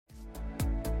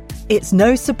It's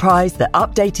no surprise that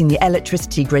updating the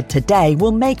electricity grid today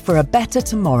will make for a better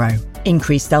tomorrow.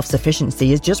 Increased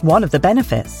self-sufficiency is just one of the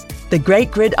benefits. The Great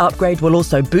Grid Upgrade will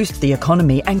also boost the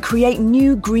economy and create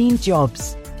new green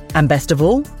jobs. And best of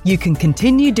all, you can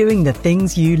continue doing the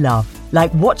things you love,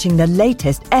 like watching the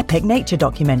latest epic nature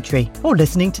documentary or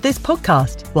listening to this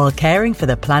podcast while caring for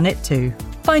the planet too.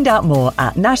 Find out more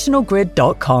at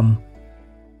nationalgrid.com.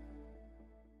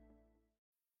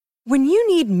 When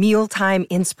you need mealtime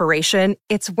inspiration,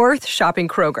 it's worth shopping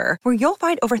Kroger, where you'll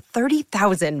find over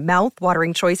 30,000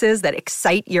 mouth-watering choices that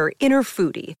excite your inner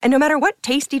foodie. And no matter what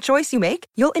tasty choice you make,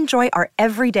 you'll enjoy our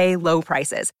everyday low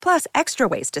prices, plus extra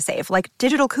ways to save, like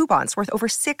digital coupons worth over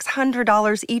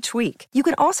 $600 each week. You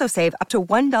can also save up to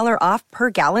 $1 off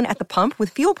per gallon at the pump with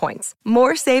fuel points.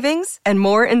 More savings and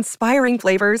more inspiring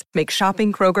flavors make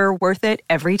shopping Kroger worth it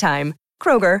every time.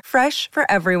 Kroger, fresh for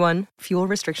everyone. Fuel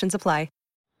restrictions apply.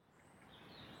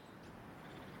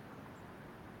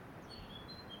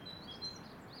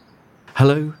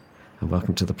 Hello and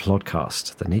welcome to the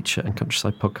Plodcast, the nature and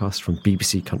countryside podcast from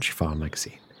BBC Countryfile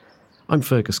magazine. I'm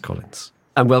Fergus Collins,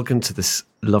 and welcome to this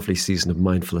lovely season of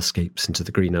mindful escapes into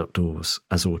the green outdoors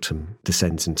as autumn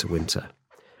descends into winter.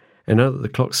 And now that the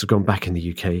clocks have gone back in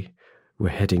the UK, we're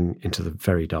heading into the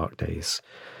very dark days.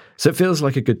 So it feels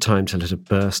like a good time to let a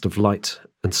burst of light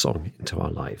and song into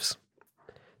our lives.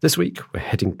 This week, we're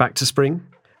heading back to spring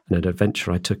and an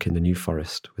adventure I took in the New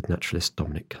Forest with naturalist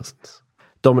Dominic Cousins.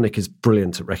 Dominic is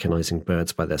brilliant at recognising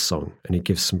birds by their song, and he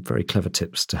gives some very clever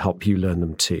tips to help you learn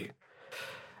them too.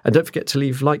 And don't forget to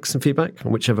leave likes and feedback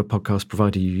on whichever podcast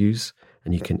provider you use,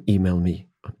 and you can email me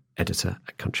on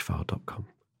editor@countryfile.com.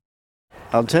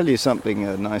 I'll tell you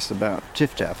something nice about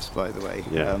chiffchaffs, by the way.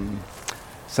 Yeah.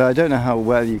 So I don't know how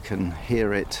well you can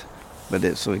hear it, but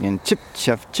it's sort of in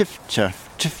chip-chaff, chiff-chaff,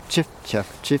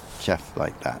 chiff-chaff, chiff-chaff,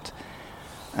 like that.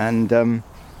 And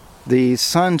the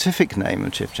scientific name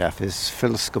of chiffchaff is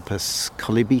Philoscopus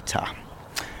colibita.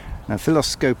 Now,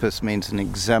 Philoscopus means an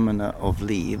examiner of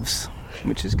leaves,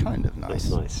 which is kind of nice.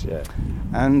 That's nice, yeah.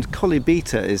 And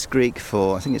colibita is Greek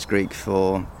for, I think it's Greek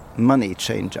for money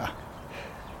changer.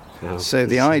 So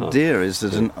the idea is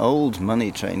that an old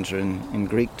money changer in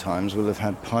Greek times will have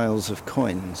had piles of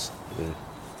coins. Yeah.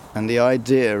 And the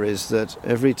idea is that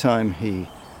every time he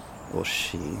or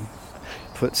she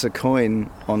puts a coin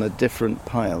on a different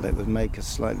pile, it would make a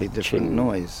slightly different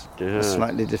noise, a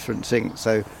slightly different thing.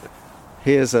 So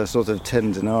here's a sort of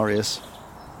 10 denarius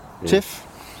chiff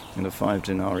and a 5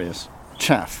 denarius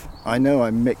chaff. I know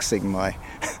I'm mixing my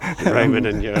Roman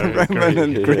and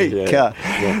Greek.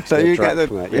 So you get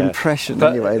the impression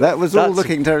but anyway. That was all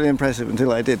looking terribly impressive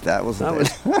until I did that, wasn't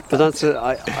it? But that's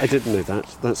I didn't know that.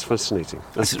 That's fascinating.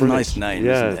 That's a nice name,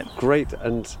 isn't it? Great,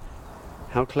 and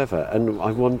how clever. And I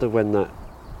wonder when that.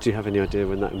 Do you have any idea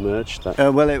when that emerged?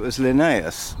 Well, it was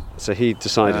Linnaeus. So he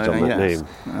decided on that name.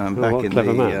 Back in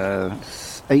the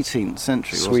 18th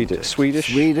century.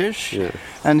 Swedish. Yeah.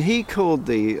 And he called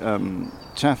the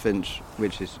chaffinch,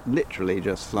 which is literally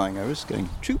just flying over, going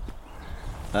choop.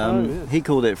 He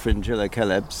called it Fringilla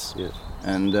celebs,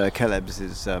 and celebs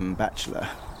is bachelor.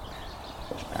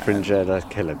 Fringilla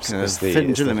celebs.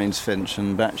 Fringilla means finch,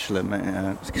 and bachelor,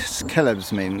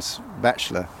 celebs means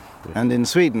bachelor. Yeah. And in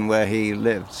Sweden, where he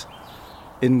lived,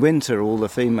 in winter all the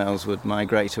females would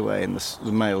migrate away and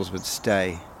the males would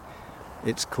stay.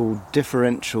 It's called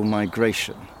differential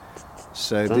migration.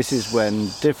 So this is when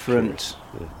different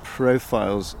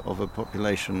profiles of a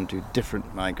population do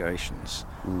different migrations.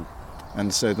 Mm.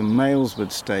 And so the males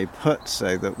would stay put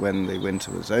so that when the winter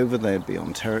was over, they'd be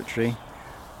on territory.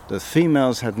 The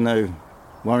females had no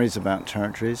worries about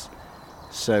territories.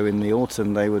 So in the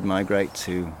autumn, they would migrate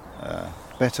to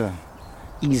better,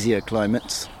 easier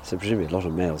climates. So presumably a lot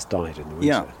of males died in the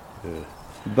winter. Yeah.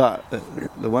 But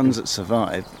the ones that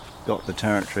survived got the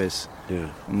territories. Yeah.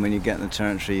 And when you get the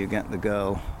territory, you get the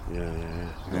girl. Yeah.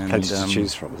 And plenty to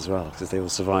choose from as well, because they all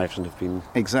survived and have been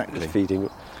feeding.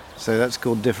 So that's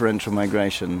called differential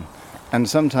migration. And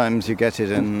sometimes you get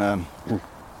it in,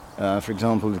 for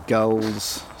example, with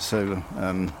gulls. So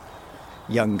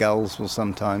young gulls will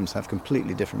sometimes have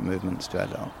completely different movements to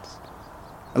adults.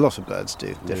 A lot of birds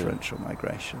do differential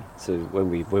migration. So when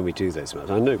we do those,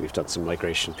 I know we've done some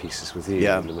migration pieces with you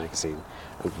in the magazine,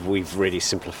 and we've really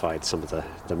simplified some of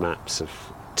the maps of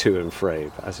to and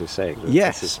fro. But as you're saying,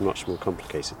 this is much more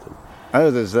complicated than. Oh,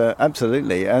 there's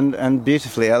absolutely and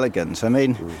beautifully elegant. I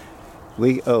mean,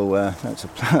 that's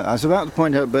I was about to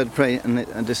point out a bird of prey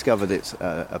and discovered it's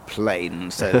a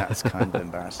plane, so that's kind of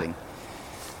embarrassing.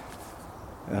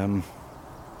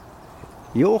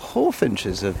 Your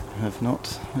hawfinches have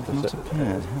not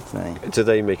appeared, have they? Do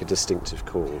they make a distinctive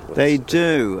call? They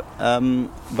do,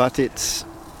 but it's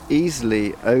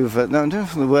easily over... No, I don't know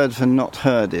what the word for not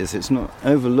heard is. It's not...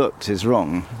 Overlooked is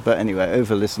wrong, but anyway,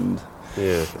 over-listened.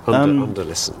 Yeah,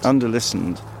 under-listened.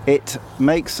 Under-listened. It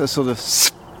makes a sort of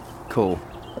sp call.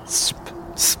 Sp,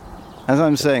 sp. As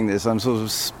I'm saying this, I'm sort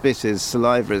of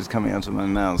saliva is coming out of my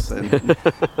mouth. So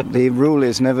the rule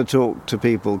is never talk to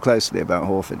people closely about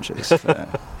hawfinches.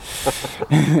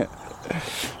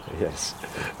 Yes.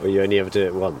 Well, you only ever do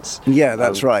it once. Yeah,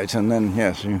 that's right. And then,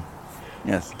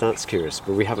 yes. That's curious,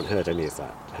 but we haven't heard any of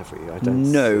that, have we?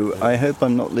 No, I hope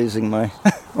I'm not losing my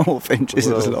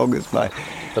hawfinches as long as my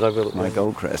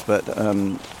goldcrest. But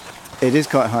it is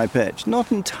quite high-pitched.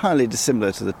 Not entirely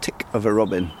dissimilar to the tick of a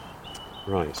robin.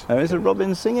 Right. There is a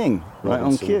robin singing, right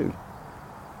on cue.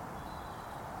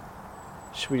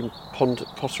 Should we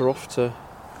potter off to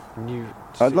new...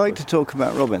 I'd like to talk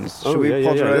about robins. Oh, Should we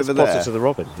potter over let's there? Potter to the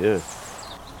robin, yeah.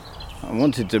 I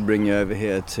wanted to bring you over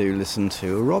here to listen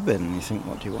to a robin. You think,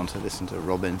 what do you want to listen to a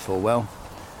robin for? Well,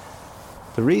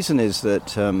 the reason is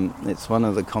that it's one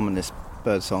of the commonest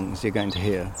bird songs you're going to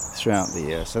hear throughout the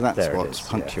year. So that's what's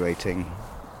punctuating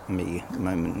me at the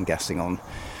moment and gassing on.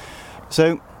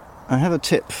 So I have a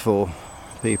tip for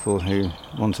people who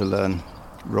want to learn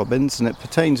robins, and it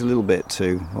pertains a little bit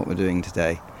to what we're doing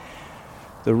today.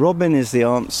 The robin is the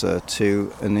answer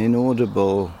to an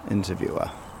inaudible interviewer.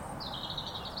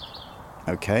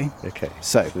 Okay?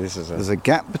 So there's a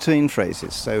gap between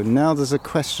phrases. So now there's a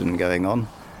question going on,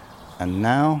 and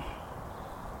now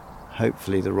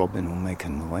hopefully the robin will make a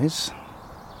noise.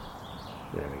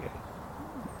 There we go.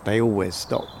 They always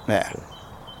stop. There.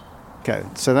 Go.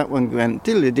 So that one went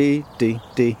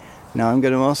diddly-dee-dee-dee. Now I'm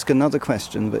going to ask another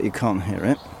question, but you can't hear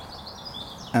it.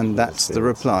 And that's the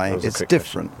reply. It's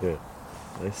different. Yeah.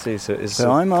 I see.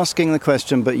 So I'm asking the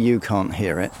question, but you can't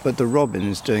hear it. But the robin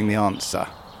is doing the answer.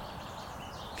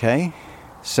 Okay?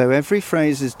 So every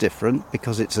phrase is different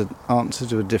because it's an answer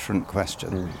to a different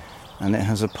question. And it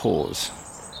has a pause.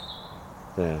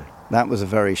 There. That was a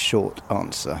very short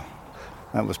answer.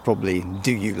 That was probably,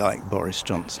 do you like Boris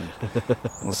Johnson?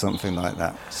 Or something like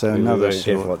that. So another won't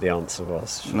give what the answer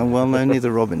was. No, well, only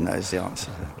the robin knows the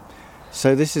answer.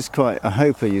 So this is quite, I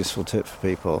hope, a useful tip for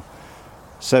people.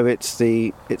 So it's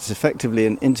effectively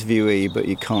an interviewee, but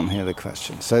you can't hear the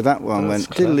question. So that one went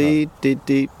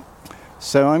diddly-dee-dee.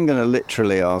 So I'm going to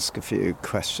literally ask a few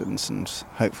questions and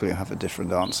hopefully have a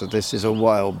different answer. This is a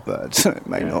wild bird, so it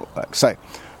may not work. So,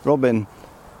 Robin,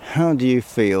 how do you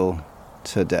feel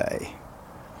today?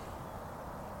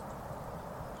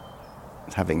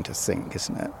 It's having to think,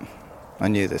 isn't it? I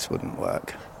knew this wouldn't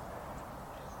work.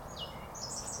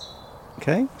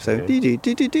 Okay, so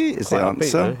dee-dee-dee-dee-dee is the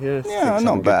answer. Yeah,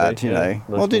 not bad, you know.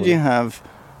 What did you have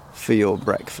for your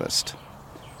breakfast?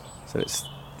 So it's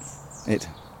it.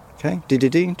 Okay,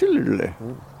 dee-dee-dee, dee-dee-dee.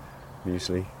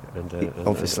 Muesli and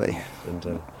obviously.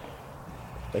 And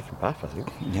bacon bath, I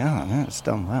think. Yeah, it's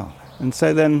done well. And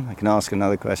so then I can ask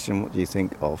another question. What do you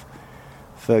think of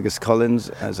Fergus Collins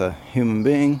as a human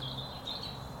being?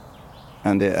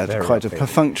 And it had quite a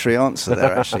perfunctory answer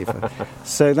there, actually.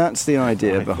 So that's the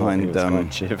idea behind...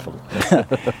 quite cheerful.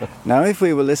 Now, if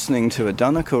we were listening to a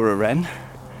Dunnock or a Wren,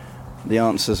 the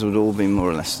answers would all be more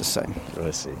or less the same. I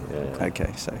see, yeah.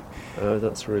 Okay, so... Oh,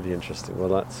 that's really interesting. Well,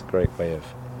 that's a great way of...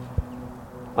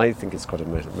 I think it's quite a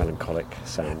melancholic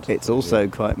sound. It's also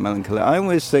quite melancholic. I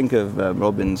always think of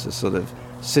robins as sort of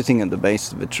sitting at the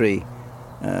base of a tree,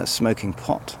 smoking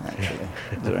pot, actually.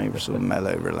 It's very sort of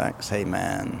mellow, relaxed, hey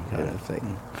man, kind of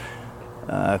thing.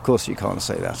 Of course you can't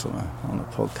say that on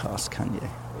a podcast, can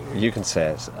you? You can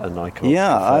say it, and I can't.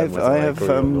 Yeah, I have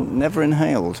never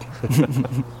inhaled.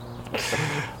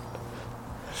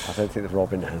 I don't think the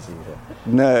robin has either.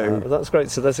 No. That's great.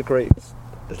 So that's a great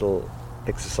little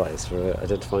exercise for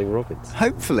identifying robins.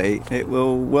 Hopefully it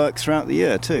will work throughout the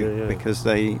year too, because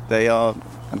they are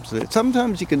absolutely...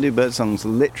 Sometimes you can do bird songs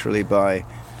literally by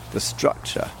the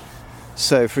structure.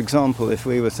 So, for example, if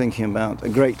we were thinking about a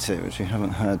great tit, which we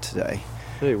haven't heard today...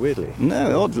 No, weirdly.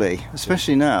 No, oddly.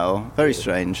 Especially now. Very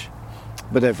strange.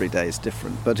 But every day is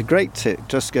different. But a great tit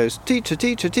just goes, teacher,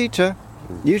 teacher, teacher.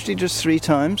 Usually just 3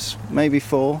 times, maybe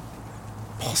 4,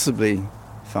 possibly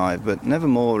 5, but never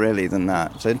more really than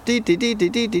that. So dee dee dee dee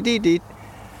dee dee dee dee.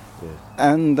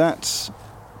 And that's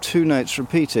 2 notes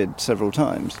repeated several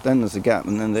times. Then there's a gap,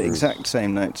 and then the exact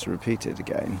same notes are repeated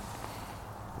again.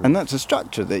 And that's a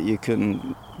structure that you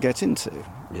can get into.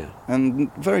 Yeah.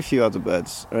 And very few other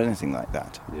birds are anything like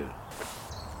that. Yeah.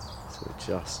 So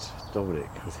just Dominic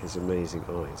with his amazing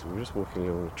eyes. We were just walking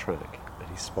along a track, and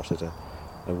he spotted a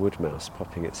wood mouse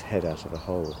popping its head out of a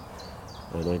hole.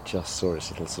 and I just saw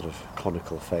its little sort of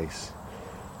conical face.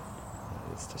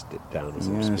 It's just dipped down as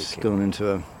I'm It's speaking. gone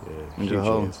into a Huge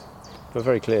hole. ears. But a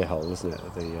very clear hole, isn't it?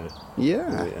 At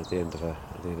the end of a.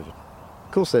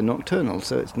 Of course, they're nocturnal,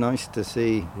 so it's nice to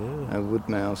see a wood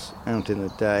mouse out in the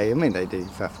day. I mean, they do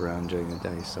faff around during the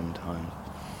day sometimes.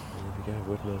 There we go,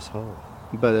 wood mouse hole.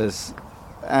 But it's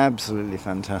absolutely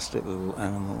fantastic little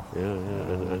animal. Yeah,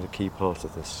 and a key part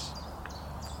of this,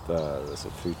 the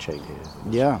sort of food chain here.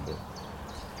 Yeah.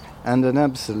 And an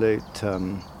absolute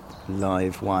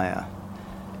live wire.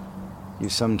 You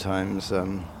sometimes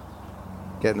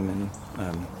get them in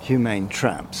humane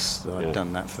traps. I've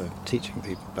done that for teaching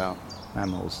people about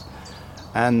mammals.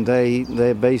 And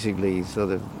they're basically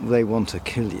they want to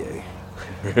kill you.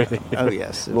 Really? Oh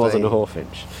yes. More than a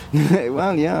hawfinch.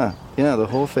 Well, yeah, the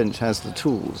hawfinch has the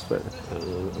tools, but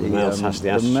the mouse has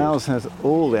the attitude. The mouse has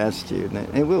all the attitude,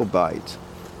 and it will bite.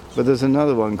 But there's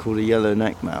another one called a yellow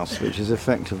neck mouse, which is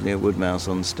effectively a wood mouse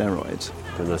on steroids.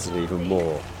 And that's even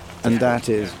more. And that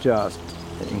is just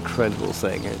an incredible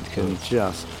thing.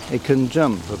 It can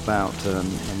jump about a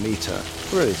metre.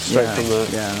 Really, straight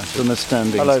from a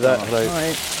standing Hello start. there. Hello.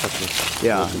 Hi.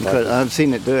 Yeah, but I've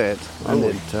seen it do it. And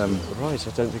Right,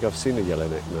 I don't think I've seen a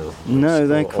yellowneck mouse. No,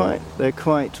 they're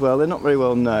quite well. They're not very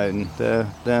well known.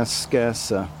 They're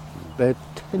scarcer. They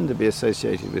tend to be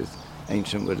associated with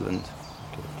ancient woodland,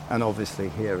 and obviously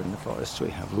here in the forests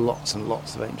we have lots and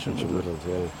lots of ancient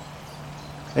woodland.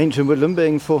 Ancient woodland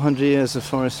being 400 years of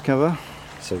forest cover.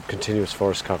 So continuous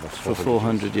forest cover for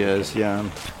 400 years. Yeah.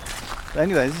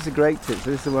 Anyway, this is a great tip.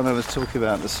 This is the one I was talking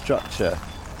about. The structure,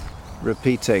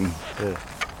 repeating. This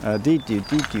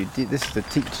is the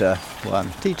teacher one.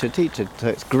 Teacher. So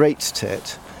it's great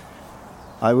tit.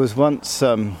 I was once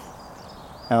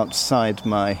outside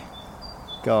my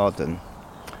garden,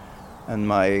 and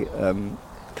my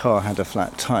car had a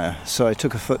flat tyre, so I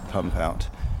took a foot pump out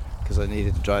because I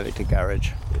needed to drive it to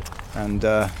garage, and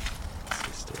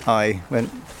I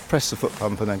pressed the foot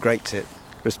pump, and a great tit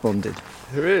responded.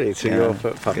 Really? To your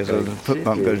foot pump? Because the foot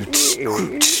pump goes.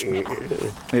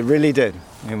 It really did.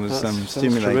 It was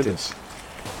stimulated.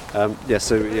 And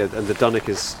the dunnock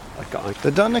is.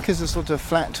 The dunnock is a sort of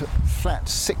flat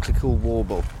cyclical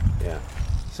warble. Yeah.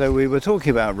 So we were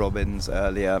talking about robins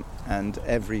earlier, and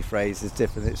every phrase is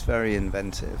different. It's very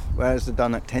inventive. Whereas the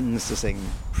dunnock tends to sing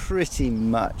pretty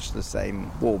much the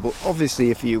same warble. Obviously,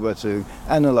 if you were to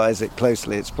analyse it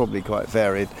closely, it's probably quite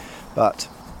varied, but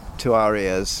to our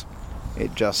ears,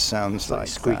 it just sounds like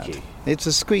squeaky. That. It's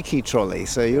a squeaky trolley.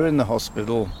 So you're in the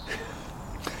hospital.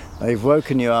 They've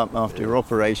woken you up after your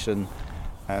operation,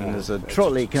 and there's a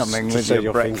trolley coming with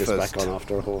your breakfast. Fingers back on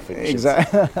after a whole thing.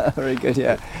 Exactly. Very good.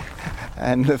 Yeah.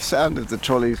 And the sound of the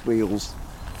trolley's wheels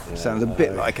sounds a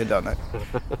bit like a dunnock.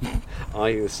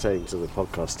 I was saying to the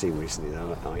podcast team recently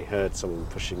that I heard someone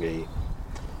pushing I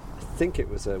think it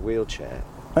was a wheelchair.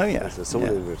 Oh yeah. So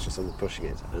someone was just pushing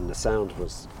it, and the sound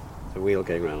was the wheel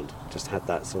going round. Just had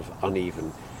that sort of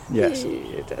uneven. Yes.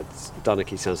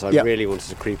 Dunnocky sound. So I really wanted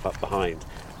to creep up behind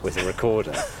with a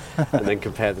recorder and then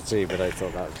compare the two, but I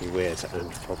thought that would be weird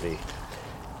and probably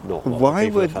not.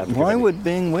 Why would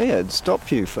being weird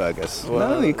stop you, Fergus?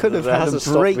 Well, no, you could have had a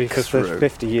breakthrough. For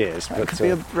 50 years. That could be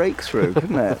a breakthrough,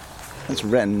 couldn't it? That's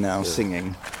Wren now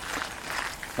singing.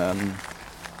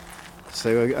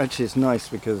 So actually it's nice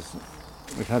because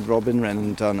we've had robin, wren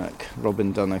and dunnock.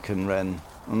 Robin, dunnock and wren.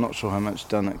 I'm not sure how much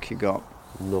dunnock you got.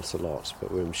 Not a lot, but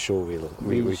I'm sure we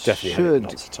definitely should had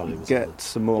lots of time. Get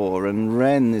some more. And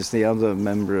wren is the other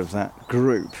member of that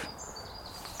group.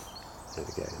 There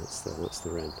we go. That's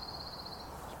the wren.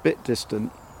 It's a bit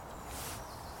distant.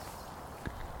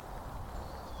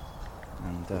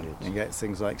 And you get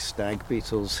things like stag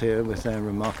beetles here with their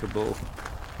remarkable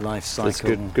life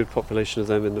cycle. There's good population of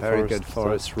them in the forest. Very good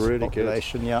forest so it's really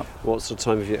population, good. Yeah. What sort of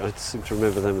time of year? I seem to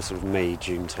remember them as sort of May,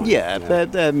 June time. Yeah,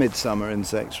 they're midsummer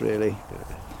insects, really. Yeah.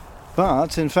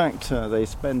 But in fact, they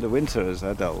spend a winter as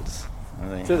adults.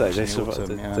 Do they? They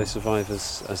survive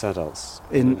as adults.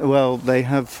 They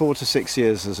have 4 to 6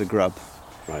 years as a grub.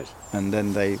 Right. And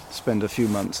then they spend a few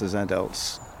months as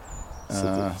adults,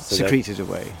 secreted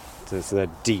away. So they're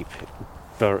deep.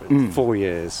 4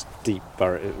 years deep,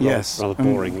 rather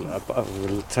boring,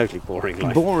 totally boring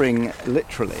life. Boring,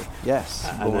 literally, yes.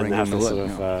 And boring then have a sort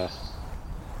of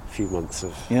few months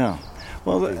of... Yeah.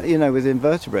 Well, with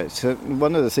invertebrates,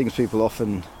 one of the things people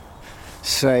often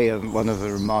say, and one of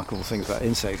the remarkable things about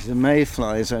insects, is that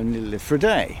mayflies only live for a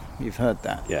day. You've heard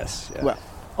that? Yes. Yeah. Well,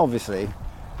 obviously,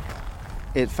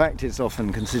 in fact, it's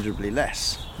often considerably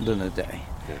less than a day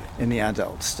in the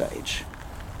adult stage.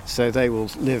 So they will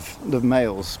live, the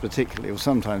males particularly, will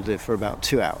sometimes live for about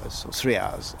 2 hours or 3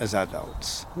 hours as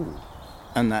adults.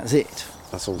 and that's it.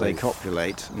 That's all they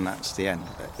copulate, and that's the end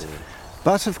of it. Yeah.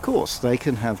 But of course, they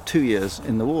can have 2 years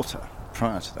in the water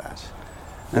prior to that.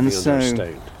 Living under a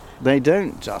stone. They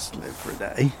don't just live for a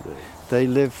day. No. They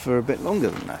live for a bit longer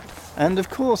than that. And of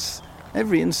course,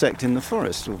 every insect in the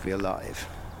forest will be alive.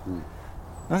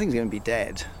 Nothing's going to be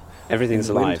dead. Everything's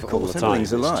alive all the time.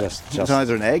 Everything's alive. It's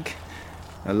either an egg,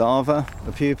 a larva,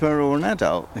 a pupa, or an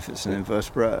adult, if it's an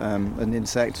invertebrate, an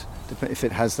insect, if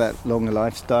it has that longer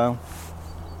lifestyle.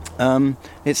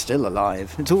 It's still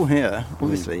alive. It's all here,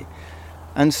 obviously.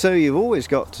 And so you've always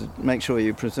got to make sure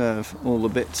you preserve all the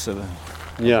bits of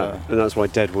and that's why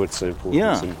dead wood's so important,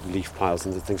 and leaf piles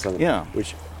and things like that. Yeah.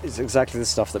 Which is exactly the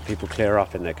stuff that people clear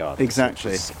up in their gardens.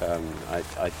 Exactly. Is,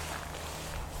 I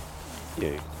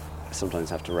sometimes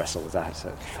have to wrestle with that.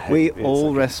 We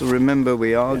all wrestle. Remember,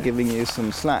 we are giving you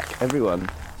some slack, everyone,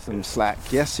 some slack.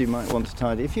 Yes, you might want to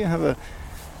tidy. If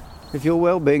your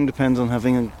well-being depends on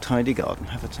having a tidy garden,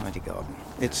 have a tidy garden.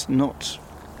 It's not.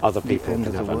 Other people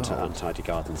can have untidy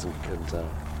gardens, and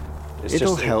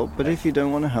it'll help. But if you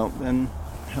don't want to help, then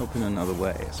help in another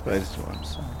way, I suppose is what I'm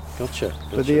saying. Gotcha.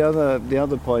 But the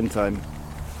other point I'm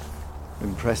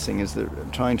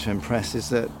trying to impress is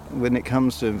that when it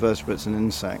comes to invertebrates and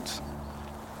insects,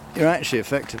 you're actually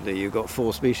you've got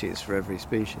 4 species for every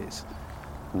species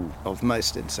of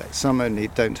most insects. Some only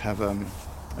don't have a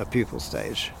pupal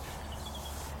stage.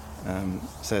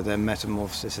 So their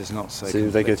metamorphosis is not so complete.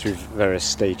 They go through various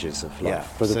stages of life. Yeah.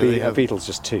 But a beetle's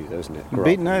just 2, though, isn't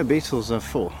it? Beetles are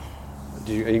 4.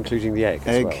 Including the egg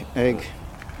as well? Egg,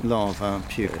 larva,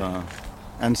 pupa.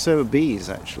 And so are bees,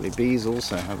 actually. Bees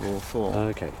also have all 4.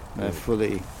 Okay. They're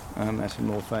fully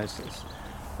metamorphosis.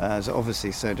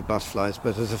 Obviously, so do butterflies,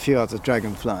 but there's a few other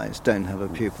dragonflies don't have a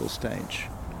pupal stage,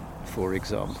 for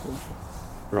example.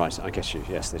 Right, I guess you.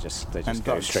 Yes, they just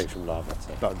go straight from larva.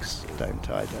 So. Bugs don't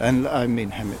either, and I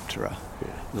mean Hemiptera,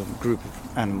 the group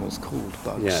of animals called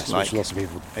bugs. Yes, which lots of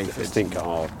people think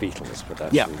are beetles, but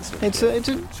actually it's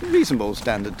a reasonable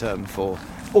standard term for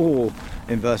all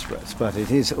invertebrates, but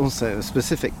it is also a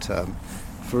specific term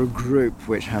for a group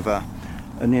which have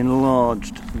an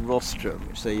enlarged rostrum,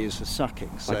 which they use for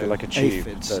sucking. So like a tube.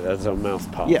 Aphids. There's a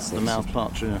mouth part. Yeah, the mouth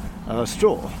part are a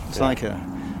straw. It's like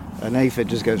an aphid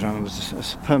just goes around with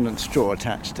a permanent straw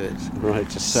attached to it. Right,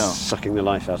 just sucking the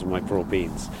life out of my broad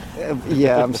beans.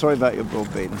 I'm sorry about your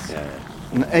broad beans.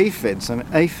 And aphids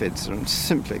are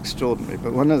simply extraordinary,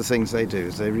 but one of the things they do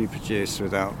is they reproduce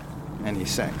without any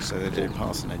sex, so they do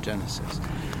parthenogenesis.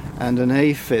 And an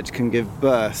aphid can give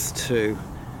birth to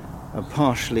a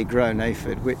partially grown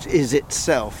aphid, which is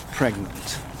itself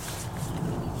pregnant.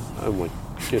 Oh my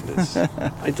goodness.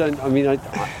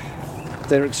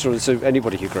 They're extraordinary. So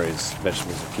anybody who grows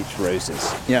vegetables or keeps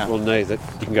roses will know that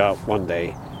you can go out one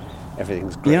day,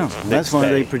 everything's great. Yeah, that's why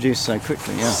they produce so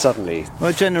quickly. Yeah. Suddenly.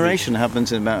 Well, generation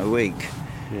happens in about a week.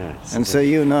 Yeah. And so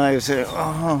you and I say,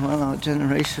 our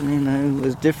generation,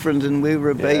 was different, and we were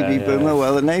a baby boomer.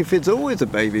 Well, an aphid's always a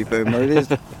baby boomer. It is,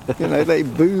 they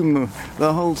boom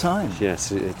the whole time.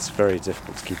 Yes, it's very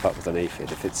difficult to keep up with an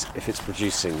aphid if it's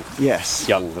producing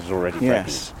young that are already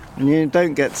pregnant. And you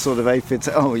don't get sort of aphids,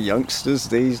 youngsters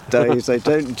these days, they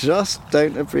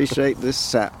don't appreciate this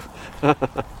sap.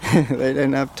 They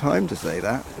don't have time to say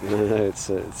that. No, it's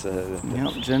the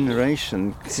up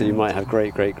generation. So you might have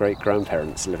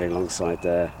great-great-great-grandparents living alongside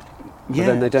there. But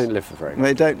then they don't live for very long.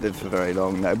 They don't live for very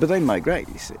long, no. But they migrate,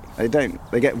 you see. They don't.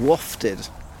 They get wafted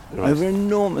over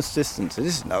enormous distances.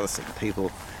 This is another thing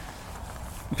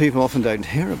people often don't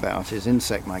hear about is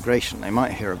insect migration. They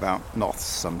might hear about moths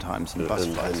sometimes and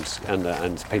butterflies.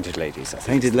 And painted ladies, I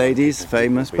think. Painted ladies,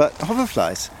 famous. But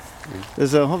hoverflies.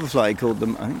 There's a hoverfly called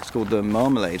the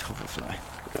marmalade hoverfly.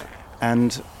 Okay.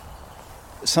 And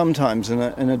sometimes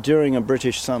during a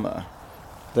British summer,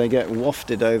 they get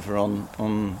wafted over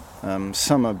on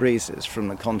summer breezes from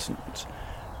the continent.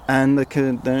 And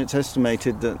then it's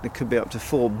estimated that there could be up to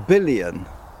 4 billion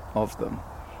of them.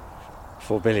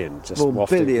 4 billion, just 4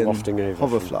 billion wafting over.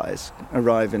 Hoverflies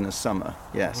arrive in the summer,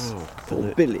 yes.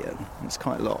 4 billion, it's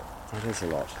quite a lot. That is a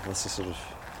lot. That's a sort of...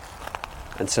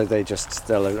 And so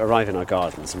they'll arrive in our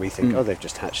gardens and we think, they've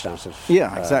just hatched out of...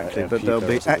 Yeah, exactly, but they'll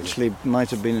be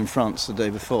might have been in France the day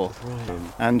before. Right.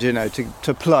 And,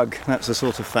 to plug, that's the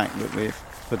sort of fact that we've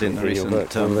put in the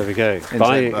recent... there we go.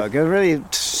 A really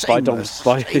shameless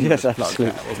plug there,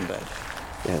 wasn't it?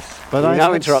 Yes, but I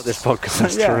now interrupt this podcast.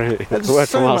 It's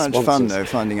so much fun though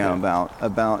finding out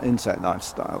about insect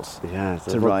lifestyles. Yeah,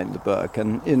 to write the book,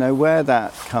 and where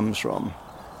that comes from.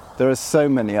 There are so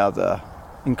many other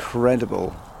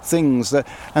incredible things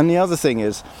and the other thing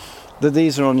is that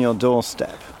these are on your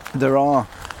doorstep. There are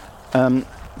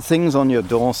things on your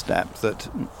doorstep that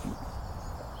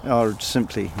are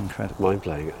simply incredible.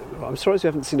 Mind-blowing. I'm surprised you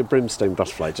haven't seen a brimstone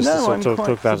butterfly, just No, to sort I'm of quite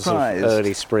talk about sort of surprised.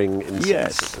 early spring insects.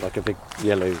 Yes. It's like a big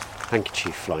yellow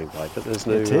handkerchief flying by, but there's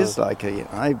no... It is like a...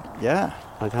 I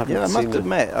haven't must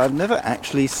admit, I've never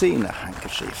actually seen a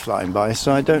handkerchief flying by,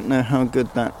 so I don't know how good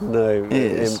that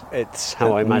is. It's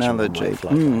how I imagine them might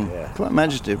fly by, yeah. Quite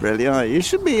imaginative, really, are you? You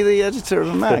should be the editor of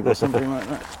a mag or something like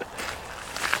that.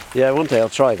 Yeah, one day I'll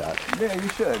try that. Yeah, you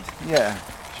should, yeah.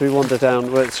 Should we wander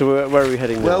down? So where are we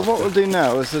heading now? Well, what we'll do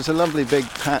now is there's a lovely big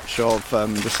patch of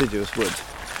deciduous wood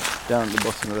down at the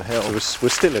bottom of the hill. So we're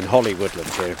still in holly woodland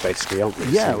here, basically, aren't we?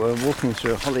 Yeah, So- we're walking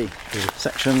through a holly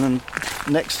section, and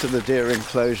next to the deer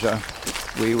enclosure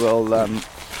we will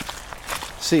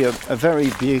see a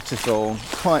very beautiful,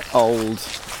 quite old,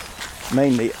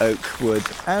 mainly oak wood,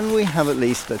 and we have at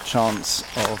least a chance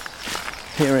of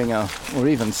hearing or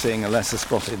even seeing a lesser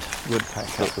spotted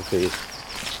woodpecker.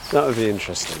 That would be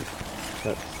interesting.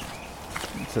 But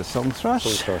It's a song thrush,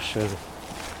 oh gosh, yeah.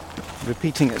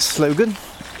 repeating its slogan,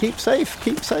 keep safe,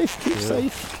 keep safe, keep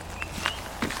safe.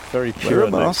 Very pure. Wear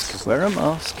a mask, wear a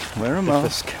mask, wear a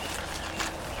mask.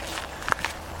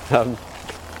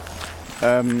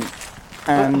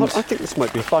 And I think this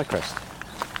might be a firecrest.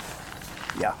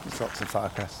 yeah, there's lots of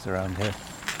firecrests around here.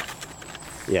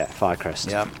 Yeah, firecrest.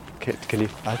 Yeah. Can you?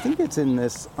 I think it's in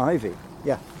this ivy.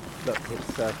 Yeah, look,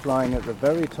 it's flying at the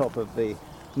very top of the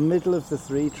middle of the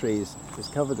three trees. It's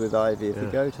covered with ivy. If you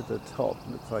go to the top,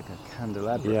 it looks like a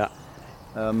candelabra. Yeah.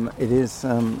 It is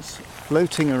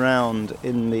floating around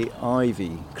in the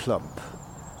ivy clump.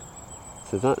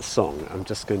 So that song, I'm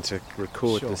just going to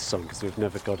record Sure. this song because we've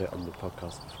never got it on the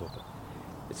podcast before. But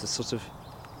it's a sort of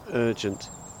urgent,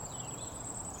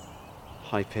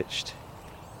 high-pitched.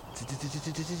 Do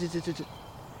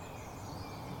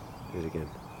it again.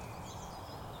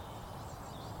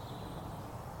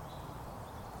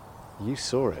 You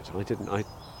saw it. I didn't. I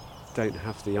don't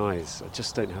have the eyes. I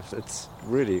just don't have. It's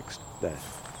really there.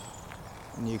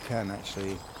 And you can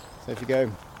actually. So if you go,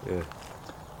 Yeah.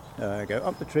 go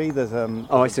up the tree, there's I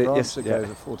a see it, branch yes, that yeah. goes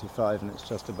at 45, and it's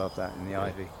just above that in the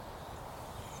ivy.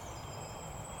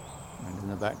 And in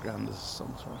the background there's a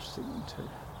song thrush singing too.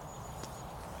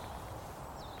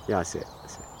 Yeah, I see it.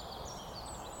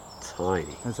 Tiny.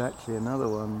 There's actually another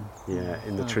one. Yeah,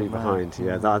 in the further tree back. behind.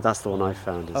 Yeah, that's the one I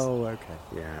found. Oh, okay.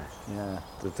 Yeah, Yeah.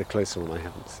 the closer one I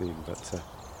haven't seen, but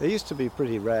They used to be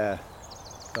pretty rare,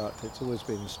 but it's always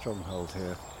been a stronghold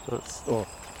here.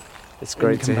 it's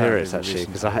great to hear it comparative actually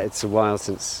because recent it's a while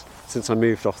since I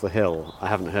moved off the hill. I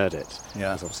haven't heard it.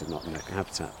 Yeah. It's obviously not in the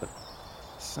habitat, but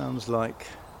Sounds like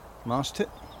marsh tit.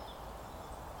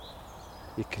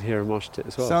 you can hear a marsh tit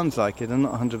as well. Sounds like it. I'm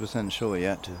not 100% sure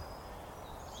yet,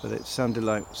 but it sounded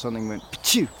like something went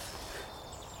pachoo.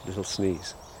 Little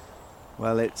sneeze.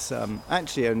 Well, it's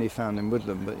actually only found in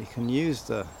woodland, but you can use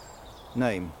the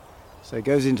name. So it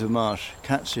goes into a marsh,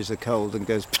 catches a cold, and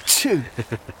goes pachoo.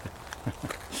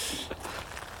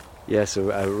 Yeah, so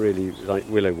really like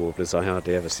willow warblers, I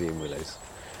hardly ever see in willows.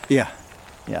 Yeah.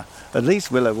 At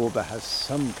least willow warbler has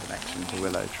some connection to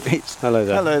willow trees. Hello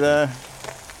there. Hello there.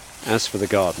 As for the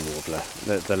garden warbler,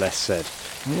 the less said.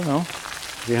 Well,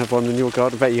 Do you have one in your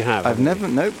garden? I bet you have. I've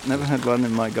haven't you? never had one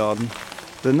in my garden.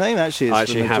 The name actually is I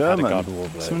actually from the have had a German. garden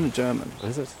warbler. It's from the German.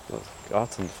 Is it?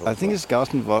 Gartenwarbler. I think it's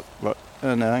Gartenwort.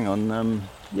 No, hang on.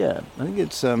 Yeah, I think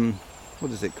it's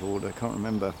what is it called? I can't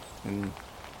remember.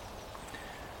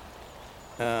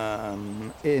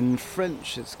 In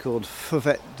French, it's called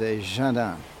Fauvet des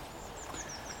Jardins.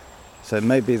 So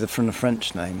maybe from the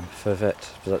French name. Fauvet,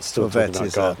 but that's still Fauvet talking about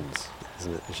is gardens,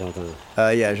 isn't it? Jardin.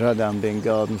 Yeah, jardin being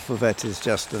garden. Fauvet is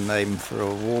just a name for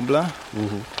a warbler.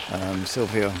 Mm-hmm.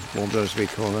 Sylvia warbler, as we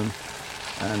call them.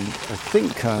 And I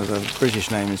think the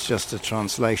British name is just a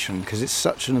translation because it's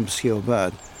such an obscure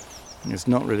bird. It's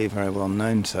not really very well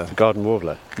known to. The garden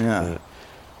warbler. Yeah.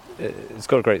 It's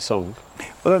got a great song.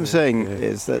 What I'm saying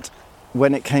is that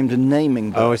when it came to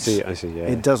naming birds, I see, yeah.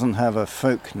 it doesn't have a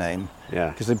folk name Yeah.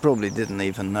 because they probably didn't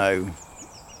even know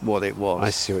what it was. I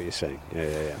see what you're saying.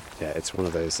 Yeah. Yeah, it's one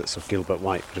of those that sort of Gilbert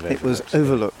White would have It was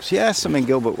overlooked. Yes, I mean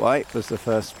Gilbert White was the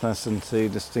first person to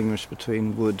distinguish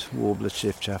between wood warbler,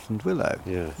 chiffchaff, and willow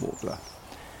warbler.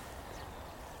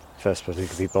 First person who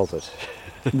could be bothered.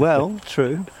 Well,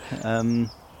 true.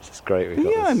 It's great. We've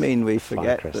got Yeah, I this mean we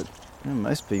forget Firecrest. that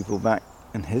most people back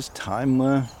in his time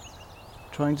were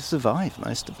trying to survive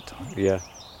most of the time. Yeah.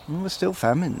 There were still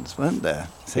famines, weren't there?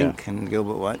 I think in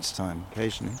Gilbert White's time,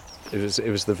 occasionally. It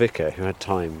was the vicar who had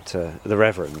time to the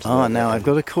reverend. Now I've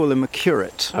got to call him a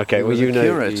curate. Okay, He well was you a know,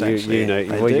 curate, actually. you know,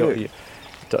 I well, do.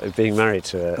 you're being married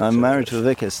to a. I'm married to a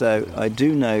vicar, so I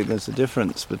do know there's a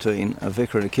difference between a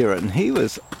vicar and a curate. And he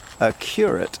was a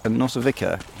curate and not a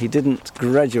vicar. He didn't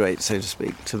graduate, so to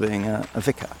speak, to being a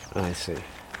vicar. I see.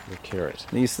 The curate.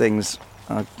 These things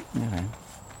are,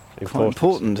 quite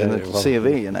important in the C of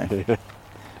E,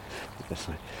 Yes,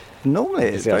 Normally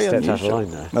it's very stepped unusual. out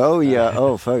of line there. Oh, yeah.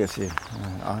 Oh, Fergus,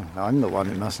 I'm the one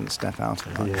who mustn't step out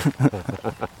of line.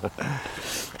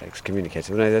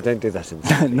 Excommunicated. No, they don't do that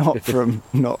in not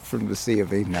from the C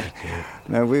of E, no.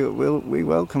 No, we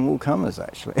welcome all comers,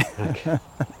 actually. Okay.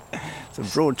 It's a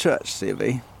broad church, C of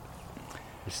E.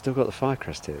 You've still got the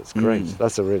firecrest here. It's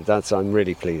great. I'm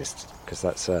really pleased, because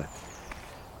that's a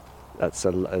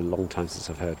long time since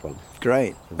I've heard one.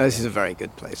 Great. This is a very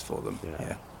good place for them.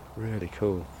 Yeah. Really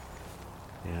cool.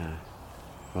 Yeah.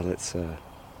 Well, it's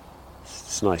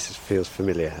nice. It feels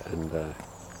familiar, and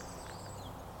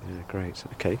great.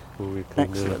 Okay. Well, we can,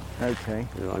 Excellent. Okay.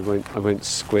 I won't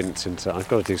squint into. I've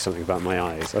got to do something about my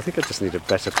eyes. I think I just need a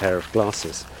better pair of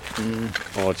glasses,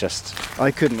 or just.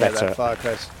 I couldn't hear better. that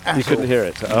firecrest. You couldn't hear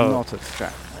it. Oh. Not a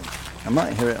scrap. I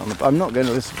might hear it on the. I'm not going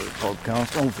to listen to the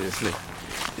podcast, obviously.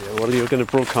 Yeah, well, you're going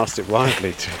to broadcast it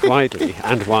widely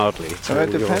and wildly. So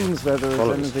it depends whether there's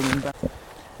followers. anything in back.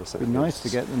 It'd be nice to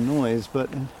get the noise, but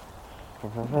it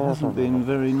hasn't been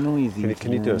very noisy.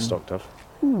 Can you do a stock dove?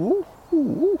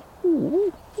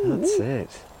 That's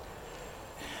it.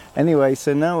 Anyway,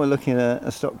 so now we're looking at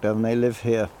a stock dove, and they live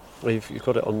here. Well, you've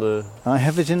got it on the. I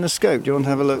have it in the scope. Do you want to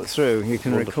have a look through? You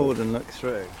can Wonderful. record and look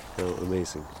through. Oh,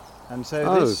 amazing. And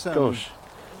so this. Gosh.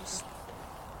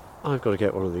 I've got to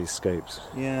get one of these scopes.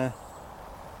 Yeah,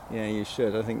 you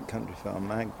should. I think Country Farm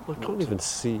Mag. I can't even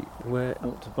see where.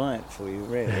 ought to buy it for you,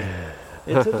 really.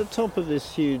 It's at the top of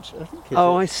this huge. I think.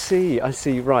 I see.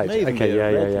 Right. May even Okay. be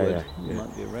a Yeah. redwood. It Yeah.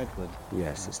 might be a redwood.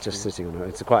 Yes, it's just sitting on it.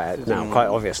 It's quite Sitting on quite it.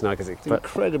 obvious now because It's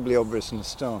incredibly obvious in the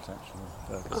start, actually.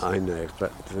 I know,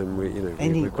 but then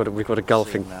Any- we've got a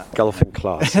golfing Seen that.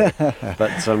 class.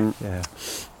 But Yeah.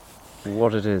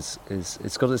 what it is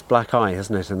it's got this black eye,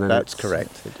 hasn't it? And then That's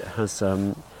correct. It has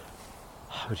how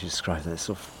would you describe that?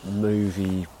 Sort of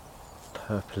mauvey,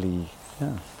 purpley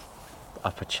Yeah.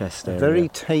 upper chest area. Very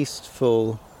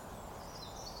tasteful,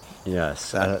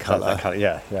 yes, that colour.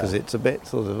 Yeah. because it's a bit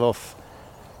sort of off,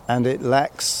 and it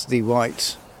lacks the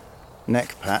white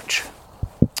neck patch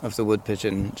of the wood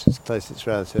pigeon, which is closest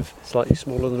relative. Slightly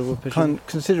smaller than a wood pigeon.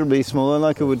 Considerably smaller,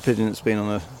 like a wood pigeon that's been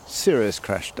on a serious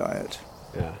crash diet.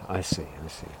 Yeah, I see.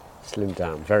 Slimmed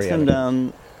down, very Slimmed elegant.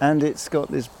 down, and it's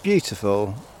got this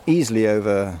beautiful, easily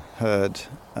overheard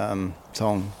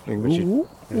song,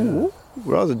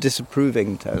 rather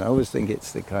disapproving tone. I always think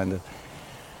it's the kind of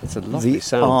It's a lovely the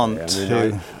sound. aunt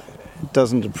who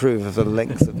doesn't approve of the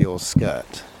length of your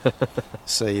skirt.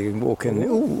 So you can walk in,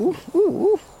 I'll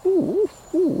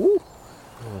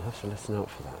have to listen out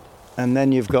for that. and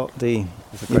then you've got the.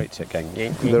 It's a great tip going.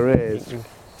 There is.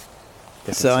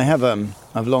 So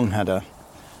I've long had a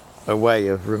way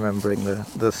of remembering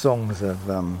the songs of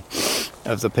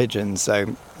the pigeon. So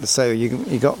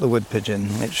you got the wood pigeon,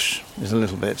 which is a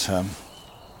little bit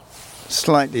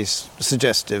slightly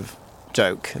suggestive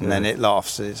joke, and then it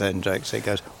laughs at its own joke. So it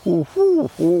goes. "Ooh, ooh,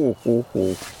 ooh, ooh,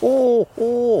 ooh, ooh,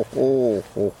 ooh, ooh, ooh,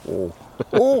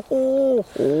 ooh, ooh,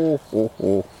 ooh, ooh,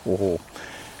 ooh, ooh."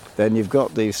 Then you've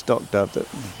got the stock dove that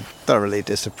thoroughly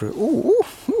disapprove. Ooh,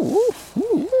 ooh, ooh,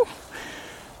 ooh.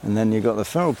 And then you've got the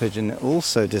feral pigeon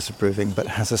also disapproving, but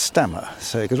has a stammer.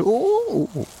 So it goes, ooh,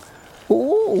 ooh,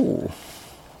 ooh.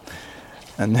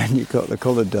 And then you've got the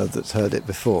collared dove that's heard it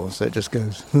before, so it just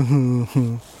goes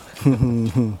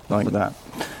like that.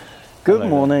 Good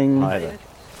morning. Hi there.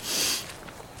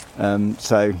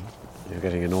 So You're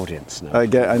getting an audience now. I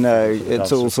know The it's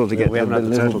doves all are- sort of we getting a haven't had the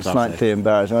turtle little dove slightly there.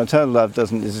 embarrassed. My turtle dove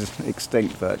is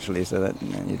extinct virtually, so that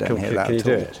you don't hear that Can you at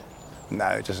do all. it?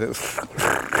 No, just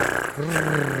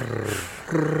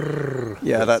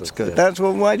yeah, that's good. Yeah. That's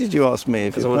what. Why did you ask me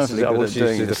if Because I you're wanted perfectly to, I good at wanted you to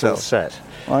doing do it the full yourself? set.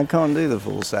 I can't do the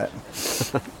full set.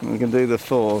 We can do the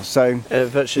 4. So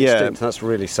Virtually Yeah. extinct. That's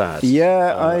really sad.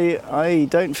 yeah, I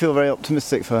don't feel very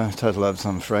optimistic for turtle doves,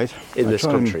 I'm afraid. In I this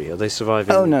try and- country, are they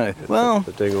surviving? Oh, no. Well,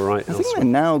 they're doing all right I think elsewhere.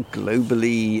 they're now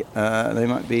globally. They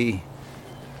might be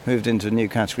moved into a new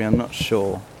category. I'm not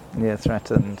sure. Yeah,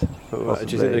 threatened. But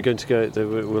Do you think they're going to go?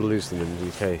 We'll lose them in the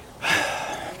UK.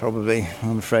 Probably,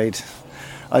 I'm afraid.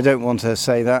 I don't want to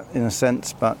say that in a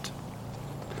sense, but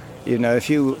you know, if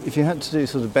you had to do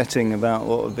sort of betting about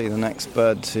what would be the next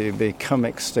bird to become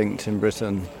extinct in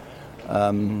Britain,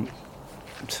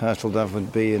 turtle dove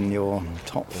would be in your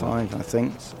top 5, I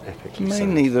think. Epically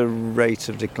Mainly the rate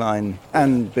of decline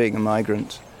and being a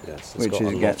migrant, sad. Yes, it's which got a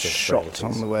is lot gets of shot frailties.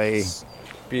 on the way. It's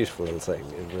a beautiful little thing.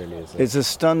 It really is. It's a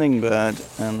stunning bird,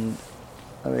 and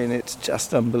I mean, it's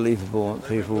just unbelievable that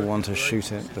people want to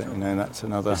shoot it, but, that's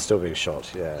another... It's still being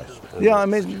shot, yeah. Yeah, I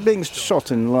mean, being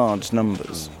shot in large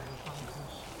numbers.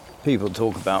 People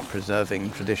talk about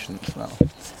preserving traditions, well...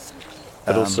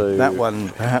 But also... That one,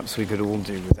 perhaps we could all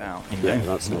do without, Yeah,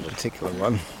 that's not a particular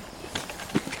one.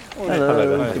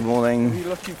 Hello. Good morning. What are you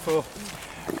looking for?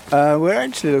 We're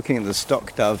actually looking at the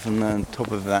stock dove on the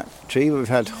top of that tree. We've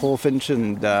had hawfinch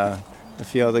and a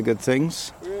few other good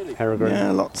things. Really? Peregrine. Yeah,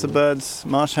 lots of birds.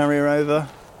 Marsh harrier over.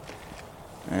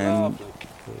 And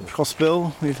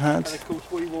crossbill we've had. And of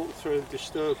course we walked through and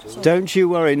disturbed them. Don't you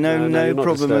worry, no you're not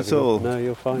problem at disturbing all. them. No,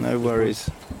 you're fine. No worries.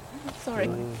 Sorry.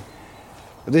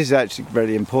 But this is actually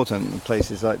very important in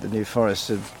places like the New Forest.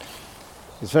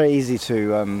 It's very easy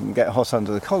to get hot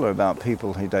under the collar about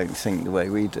people who don't think the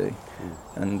way we do.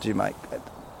 And you might get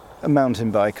a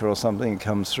mountain biker or something who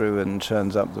comes through and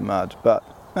churns up the mud. But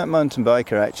that mountain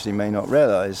biker actually may not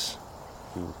realise.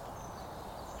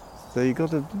 So you've got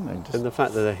to... And the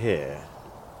fact that they're here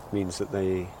means that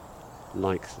they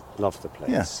love the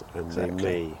place, and exactly.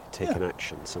 they may take an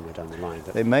action somewhere down the line.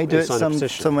 They may do it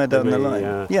somewhere down the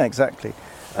line. Yeah, exactly.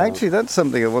 Actually, that's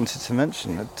something I wanted to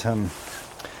mention. That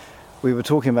we were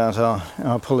talking about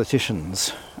our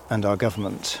politicians and our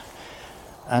government,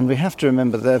 and we have to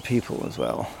remember their people as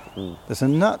well. There's a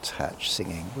nuthatch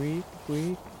singing. Wee.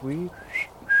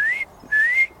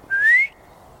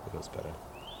 That's better.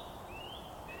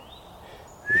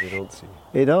 Did it answer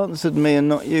you? It answered me and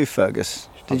not you, Fergus.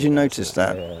 Did you notice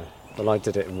that? Yeah. Well, I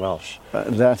did it in Welsh.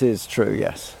 That is true,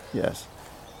 yes.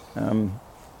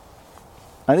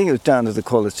 I think it was down to the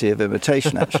quality of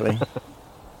imitation, actually.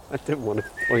 I didn't want to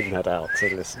point that out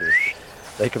to listeners.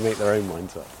 They can make their own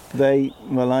minds up.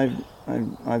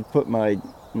 I've put my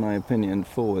opinion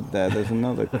forward there. There's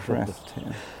another crest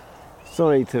here.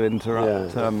 Sorry to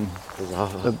interrupt.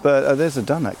 There's a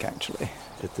dunnock, actually.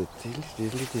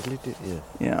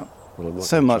 Yeah. Well,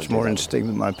 so much more interesting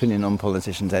than my opinion on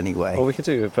politicians anyway. Well, we could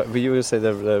do it, but you would say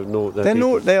they're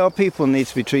they are people, need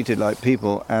to be treated like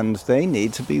people, and they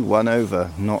need to be won over,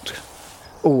 not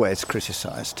always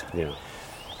criticised. Yeah.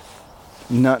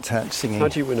 Nuthatch singing. How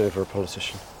do you win over a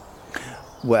politician?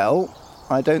 Well,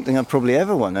 I don't think I've probably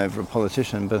ever won over a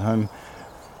politician, but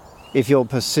if you're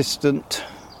persistent,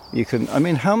 you can... I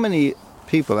mean, how many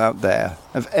people out there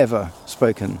have ever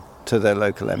spoken to their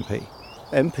local MP?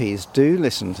 MPs do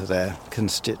listen to their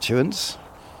constituents.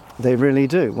 They really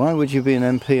do. Why would you be an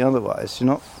MP otherwise? You're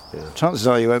not. Yeah. Chances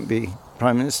are you won't be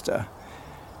Prime Minister,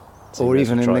 so or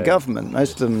even in the government.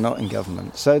 Most of them are not in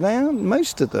government. So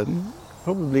most of them,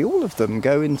 probably all of them,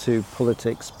 go into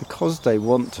politics because they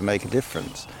want to make a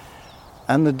difference.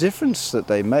 And the difference that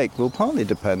they make will partly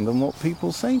depend on what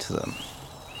people say to them.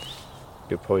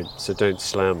 Good point. So don't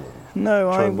slam them.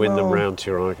 No, Try and win them round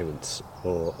to your arguments,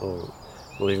 or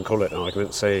even call it an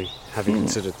argument. Say, have you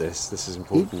considered this? This is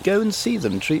important. Go and see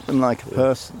them. Treat them like a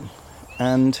person.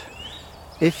 And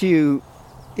if you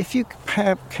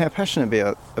care passionately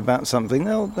about something,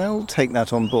 they'll take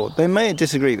that on board. They may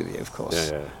disagree with you, of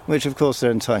course, which of course they're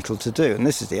entitled to do. And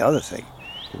this is the other thing.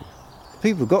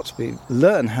 People have got to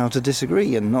learn how to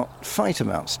disagree and not fight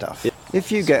about stuff. Yeah.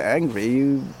 If you get angry,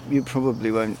 you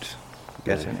probably won't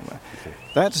get anywhere. Okay.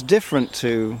 That's different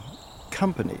to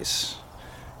companies.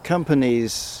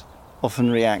 Companies often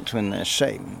react when they're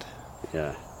shamed.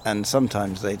 Yeah. And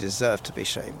sometimes they deserve to be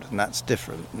shamed, and that's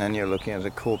different. And then you're looking at a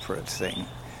corporate thing.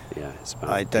 Yeah, it's about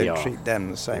I don't PR. treat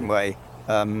them the same way.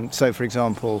 So, for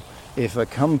example, if a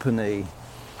company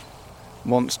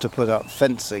wants to put up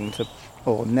fencing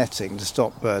or netting to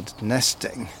stop birds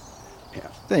nesting,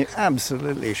 they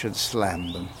absolutely should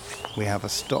slam them. We have a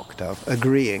stock dove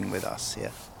agreeing with us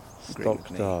here. Stock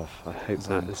dove. I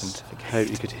hope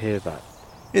you could hear that.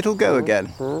 It'll go again.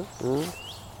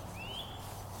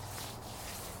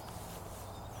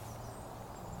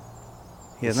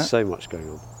 Hear that? There's so much going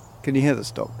on. Can you hear the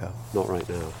stock dove? Not right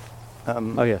now.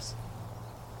 Oh yes.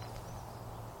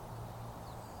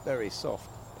 Very soft.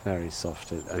 Very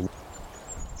soft. We've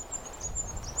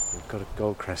got a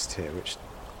goldcrest here, which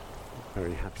I'm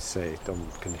very happy to say Dom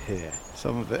can hear.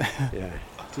 Some of it. Yeah.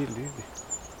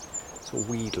 It's all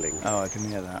wheedling. Oh, I can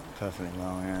hear that perfectly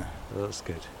well, yeah. Oh, that's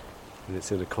good. And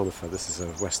it's in a conifer. This is a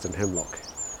western hemlock,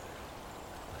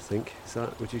 I think.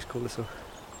 Would you call this a...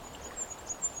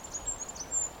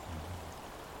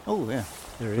 Oh, yeah.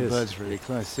 There it is. The bird's really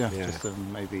close, yeah. Just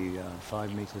maybe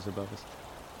 5 metres above us.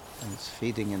 And it's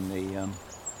feeding in the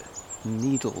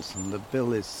needles, and the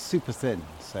bill is super thin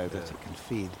so that it can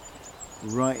feed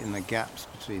right in the gaps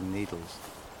between needles.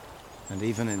 And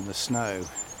even in the snow,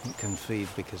 it can feed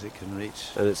because it can reach.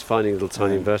 And it's finding little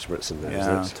tiny invertebrates in there,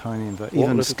 Yeah, isn't it? tiny invertebrates. What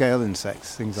Even little- scale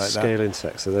insects, things like that. Scale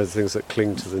insects, so those things that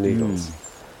cling to the needles.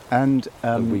 And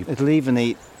we- it'll even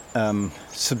eat,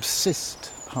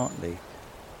 subsist partly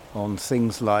on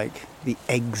things like the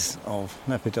eggs of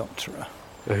Lepidoptera,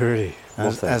 Oh, really?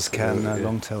 as can Yeah.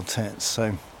 long-tailed tits.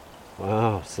 So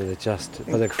Wow, so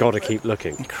but they've got to keep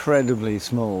looking. incredibly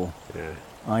small Yeah,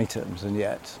 items, and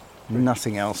yet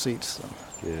nothing else eats them.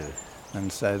 yeah.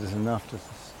 And so there's enough to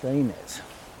sustain it.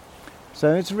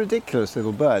 So it's a ridiculous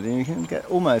little bird, and you can get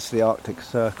almost the Arctic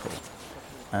Circle,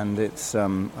 and it's I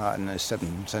don't know,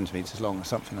 7 centimetres long or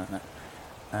something like that,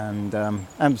 and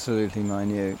absolutely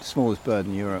minute, smallest bird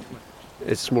in Europe.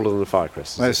 It's smaller than the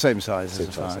firecrest. Well, same size Same as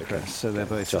a size, firecrest, okay. so they're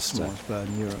both Just the smallest bird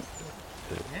in Europe.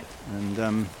 Yeah.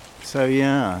 And so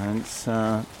yeah, and it's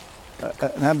an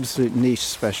absolute niche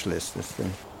specialist, this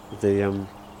thing.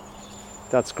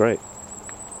 That's great.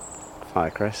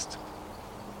 Firecrest.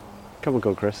 Come on,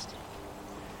 Goldcrest.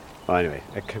 Oh, anyway,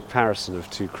 a comparison of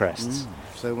two crests.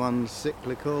 So one's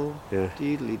cyclical, Yeah.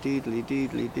 deedly deedly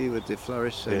deedly dee with the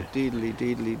flourish, so Yeah. deedly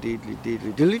deedly deedly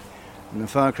deedly deedly, and the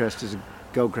firecrest is a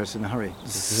goldcrest in a hurry.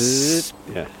 Zzz.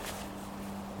 Yeah.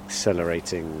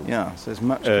 Accelerating. Yeah, so it's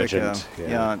much Urgent, quicker.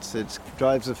 yeah. It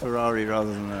drives a Ferrari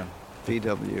rather than a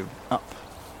VW up.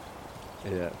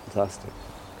 Yeah, fantastic.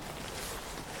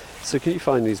 So can you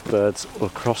find these birds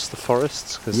across the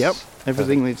forests? 'Cause Yep,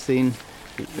 everything we've seen.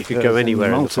 you could go occurs in anywhere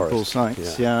in the multiple forest.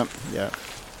 sites. Yeah. Yeah.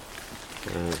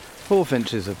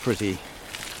 Hawfinches are pretty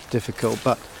difficult,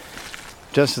 but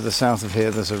just to the south of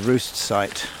here, there's a roost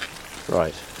site.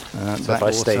 Right. So if I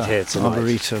Blackwater stayed here tonight.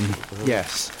 Arboretum,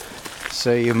 yes.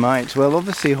 So you might. Well,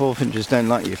 obviously hawfinches don't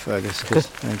like you, Fergus, because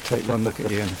they take one look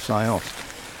at you and fly off.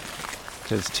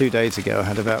 Because 2 days ago I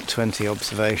had about 20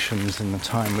 observations in the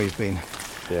time we've been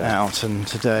Yeah. out, and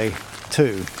today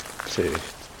 2. Two.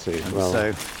 And Well,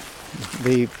 so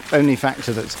the only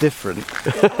factor that's different,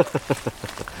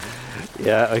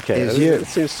 yeah, okay. is you. It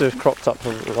seems to have cropped up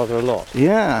rather a lot.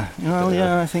 yeah, well,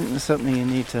 Yeah. yeah, I think there's something you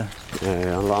need to.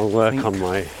 Yeah, I'll work think- on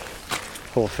my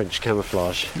hawfinch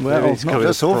camouflage. Well, Maybe it's not coming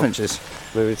just a bri- hawfinches.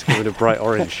 Maybe it's coming a bright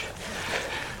orange.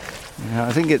 Yeah,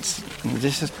 I think it's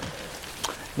just.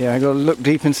 Yeah, I got to look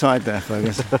deep inside there,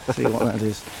 Fergus. See what that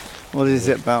is. What is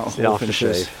it about The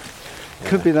hawfinches? aftershave.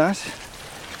 Could be that.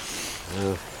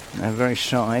 Uh, They're very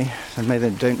shy, and maybe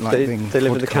they don't like being they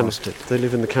live in the podcasted. They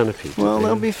live in the canopy. don't Well, they?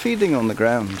 they'll be feeding on the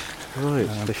ground. right.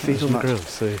 They feed as on the much. ground.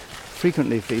 So,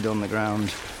 Frequently feed on the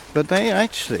ground, but they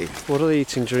actually what are they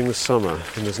eating during the summer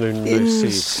when there's no seeds?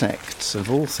 insects of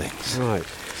all things. Right.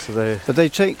 So they. But they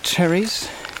take cherries,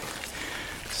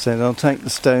 so they'll take the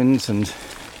stones, and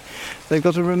they've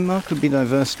got a remarkably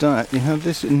diverse diet. You have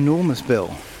this enormous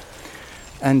bill,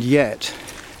 and yet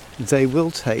they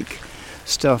will take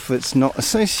stuff that's not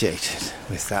associated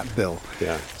with that bill.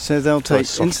 Yeah. So they'll take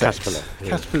soft insects, caterpillar, yeah.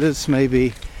 caterpillars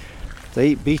maybe. They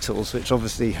eat beetles, which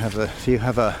obviously if you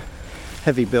have a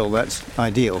heavy bill, that's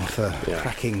ideal for Yeah.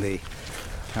 cracking the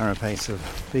carapace of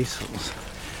beetles.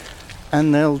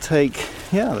 And they'll take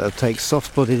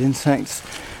soft-bodied insects.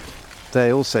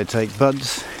 They also take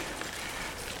buds.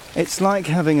 It's like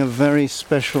having a very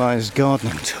specialised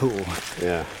gardening tool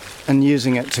Yeah. and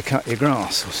using it to cut your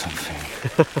grass or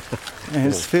something. And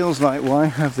it feels like, why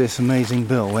have this amazing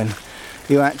bill when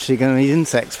you're actually going to eat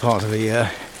insects part of the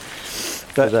year?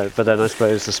 But then I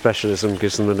suppose the specialism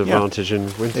gives them an Yeah. advantage in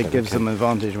winter. It gives okay. them an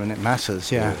advantage when it matters,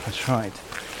 yeah, Yeah. that's right.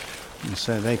 And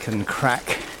so they can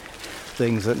crack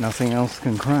things that nothing else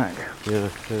can crack. Yeah.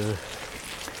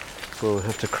 We'll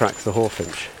have to crack the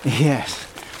hawfinch. Yes,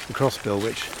 the crossbill,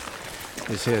 which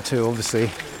is here too, obviously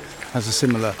has a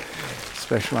similar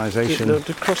specialisation.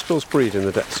 Do crossbills breed in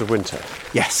the depths of winter?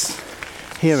 Yes,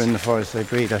 here in the forest they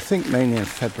breed, I think mainly in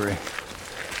February.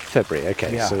 February,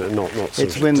 okay. Yeah. So not sort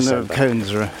It's of when December. the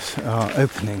cones are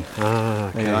opening. Ah,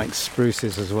 okay. They like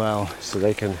spruces as well, So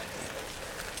they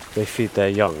feed their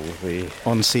young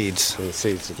on seeds. the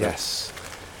seeds of the- Yes.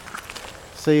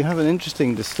 So you have an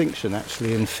interesting distinction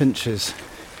actually in finches.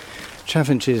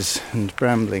 Chaffinches and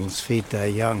bramblings feed their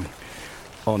young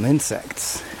on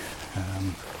insects,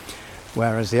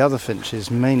 whereas the other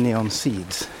finches mainly on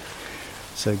seeds.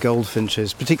 So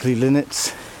goldfinches, particularly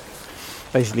linnets,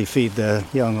 basically feed their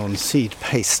young on seed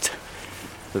paste,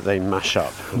 that they mash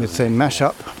up. which they mash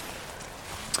up,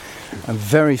 and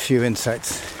very few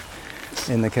insects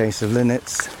in the case of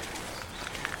linnets,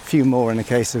 few more in the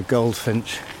case of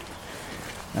goldfinch,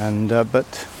 and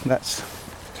but that's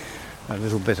a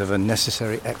little bit of a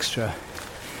necessary extra.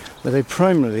 But they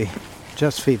primarily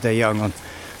just feed their young on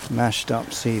mashed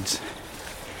up seeds,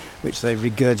 which they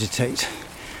regurgitate.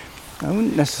 I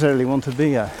wouldn't necessarily want to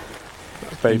be a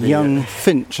Baby, young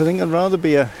finch. I think I'd rather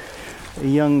be a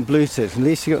young bluetit. At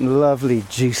least you've got lovely,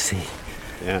 juicy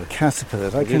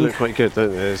caterpillars. They look quite good, don't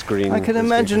they? There's green. I can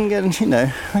imagine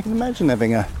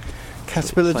having a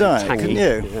caterpillar diet, tangy.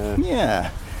 Couldn't you?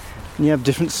 Yeah. And you have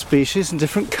different species and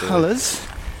different colours.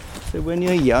 So when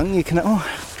you're young, you can,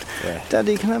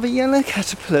 Daddy, can I have a yellow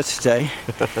caterpillar today?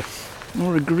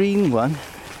 Or a green one?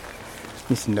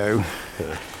 Yes, no.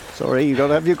 Yeah. Sorry, you've got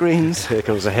to have your greens. Here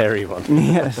comes a hairy one.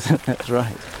 Yes, that's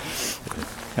right.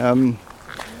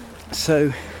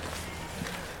 So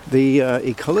the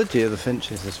ecology of the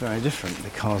finches is very different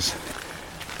because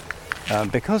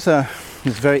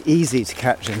it's very easy to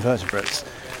catch invertebrates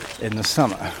in the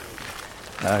summer.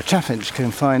 Chaffinch can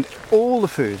find all the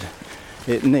food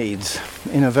it needs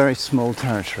in a very small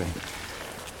territory,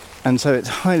 and so it's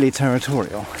highly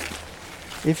territorial.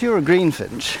 If you're a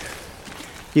greenfinch,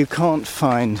 you can't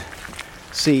find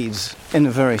seeds in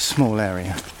a very small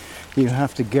area. You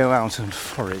have to go out and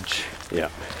forage. Yeah.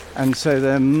 And so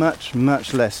they're much,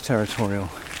 much less territorial.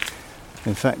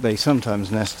 In fact, they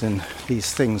sometimes nest in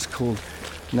these things called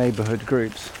neighbourhood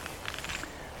groups.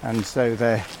 And so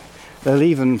they'll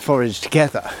even forage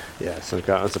together. Yeah, so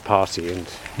go out as a party and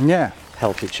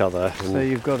help each other. So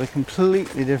you've got a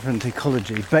completely different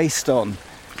ecology based on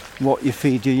what you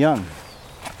feed your young.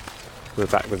 We're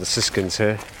back with the siskins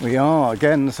here. We are.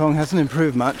 Again, the song hasn't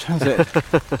improved much, has it?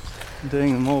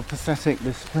 Doing a more pathetic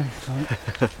display.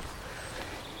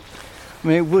 I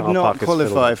mean, it would not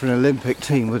qualify for an Olympic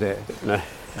team, would it? No.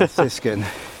 A siskin.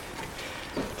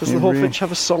 Does the hawfinch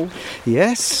have a song?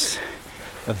 Yes.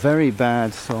 A very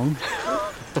bad song.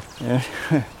 Yeah.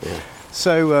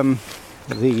 So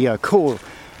the call,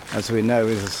 as we know,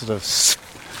 is a sort of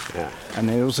and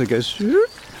it also goes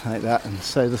like that, and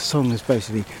so the song is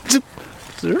basically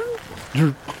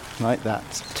like that.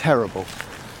 It's terrible.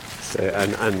 So,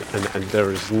 and there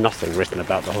is nothing written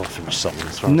about the hawfinch song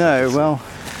as far No, as well,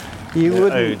 you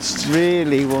wouldn't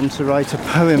really want to write a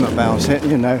poem about it,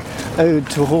 Ode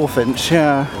to Hawfinch,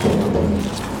 yeah.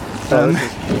 Well,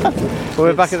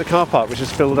 we're back at the car park, which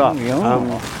is filled up. We are.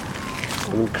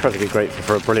 I'm incredibly grateful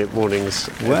for a brilliant morning's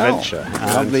adventure.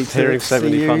 Lovely to hearing so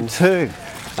many see fun. you too.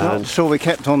 Not sure we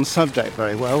kept on subject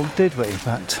very well, did we?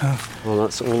 But well,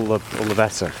 that's all the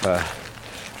better.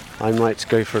 I might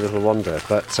go for a little wander,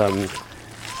 but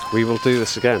we will do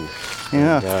this again.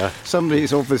 Yeah, and,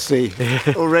 somebody's obviously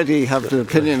already have an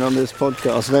opinion on this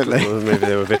podcast, don't they? Well, maybe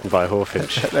they were bitten by a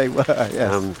hawfinch. They were,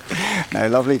 yes. No,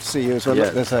 lovely to see you as well. Yeah.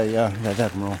 Look, there's a Red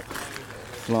Admiral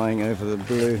flying over the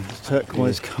blue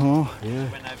turquoise car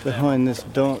behind this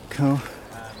dark car.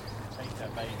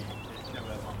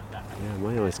 Yeah,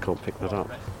 my eyes can't pick that up.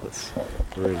 That's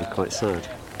really quite sad.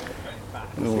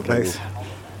 Or both.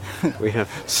 We have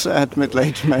sad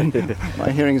middle-aged men.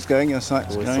 My hearing's going, your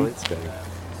sight's my going. sight's going.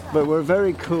 But we're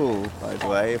very cool, by the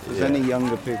way. If there's any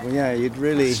younger people, you'd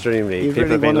really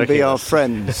People want to be our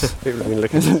friends. People have been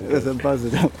looking at There's a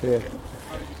buzzard up here.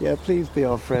 Yeah, please be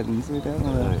our friends. We don't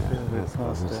want to feel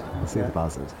past it. I see the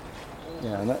buzzard.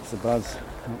 Yeah, that's the buzz.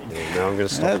 Yeah, now I'm going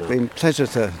to stop. It's been a pleasure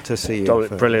to see you.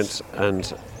 Dominic, brilliant,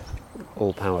 and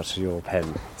all power to your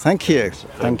pen. Thank you.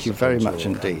 Thank you very much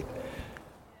indeed.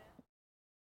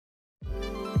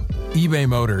 eBay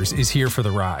Motors is here for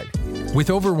the ride. With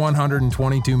over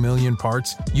 122 million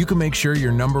parts, you can make sure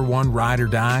your number one ride or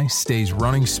die stays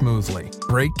running smoothly.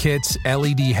 Brake kits,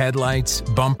 LED headlights,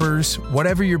 bumpers,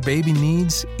 whatever your baby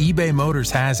needs, eBay Motors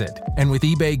has it. And with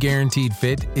eBay Guaranteed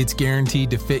Fit, it's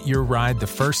guaranteed to fit your ride the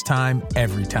first time,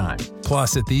 every time.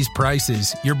 Plus, at these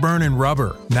prices, you're burning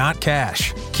rubber, not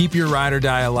cash. Keep your ride or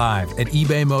die alive at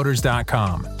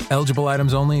ebaymotors.com. Eligible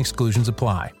items only, exclusions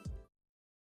apply.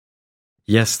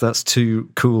 Yes, that's two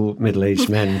cool middle-aged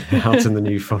men out in the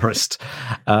New Forest.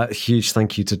 Huge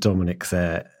thank you to Dominic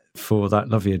there for that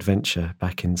lovely adventure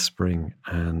back in spring,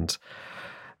 and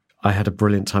I had a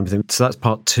brilliant time with him. So that's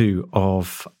part two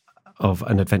of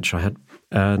an adventure I had,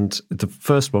 and the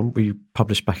first one we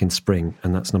published back in spring,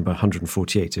 and that's number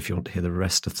 148 if you want to hear the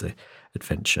rest of the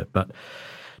adventure. But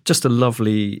just a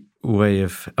lovely way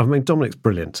of... I mean, Dominic's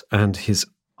brilliant, and his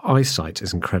eyesight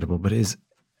is incredible, but his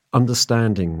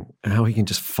understanding how he can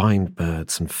just find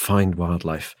birds and find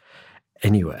wildlife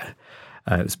anywhere.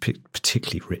 It was a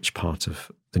particularly rich part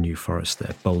of the New Forest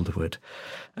there, Boulderwood.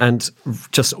 And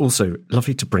just also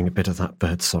lovely to bring a bit of that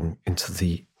bird song into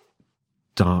the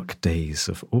dark days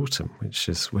of autumn, which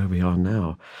is where we are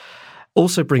now.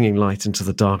 Also bringing light into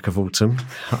the dark of autumn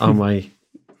are my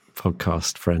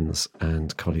podcast friends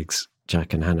and colleagues,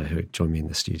 Jack and Hannah, who join me in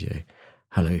the studio.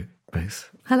 Hello,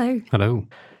 both. Hello.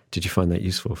 Did you find that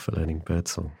useful for learning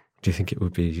birdsong? Do you think it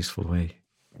would be a useful way?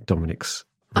 Dominic's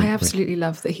I absolutely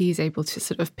love that he's able to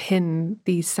sort of pin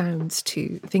these sounds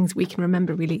to things we can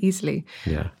remember really easily.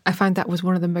 Yeah. I found that was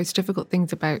one of the most difficult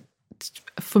things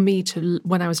for me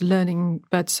when I was learning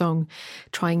birdsong,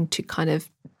 trying to kind of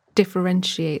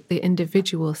differentiate the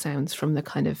individual sounds from the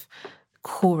kind of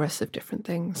chorus of different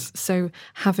things. So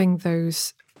having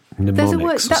those... There's a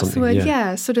word, that's the word,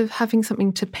 yeah. Sort of having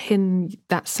something to pin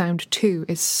that sound to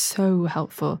is so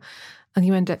helpful. And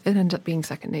it ends up being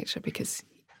second nature because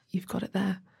you've got it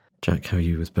there. Jack, how are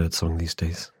you with birdsong these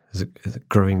days? Is it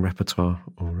growing repertoire?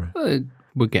 Or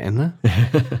we're getting there.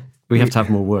 We have to have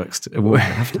more works. We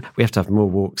have to have more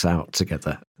walks out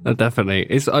together.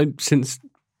 Definitely. Since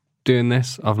doing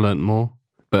this, I've learnt more.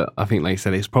 But I think, like you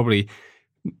said, it's probably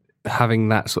having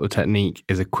that sort of technique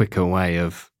is a quicker way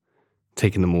of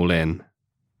taking them all in,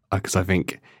 because I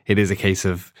think it is a case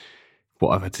of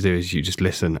what I've had to do is you just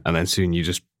listen and then soon you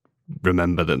just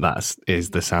remember that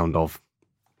is the sound of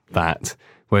that.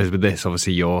 Whereas with this,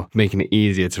 obviously, you're making it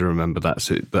easier to remember that,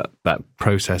 so that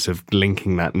process of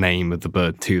linking that name of the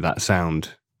bird to that sound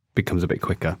becomes a bit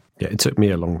quicker. Yeah, it took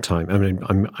me a long time. I mean,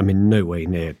 I'm in no way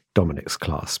near Dominic's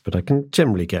class, but I can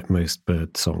generally get most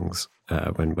bird songs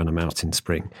when I'm out in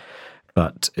spring.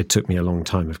 But it took me a long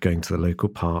time of going to the local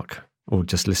park or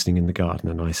just listening in the garden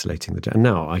and isolating the... And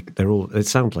now it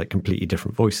sounds like completely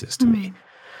different voices to me.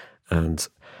 And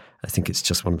I think it's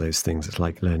just one of those things. It's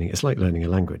like learning a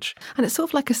language. And it's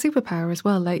sort of like a superpower as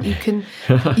well. Like you can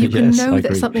Yes, know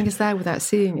that something is there without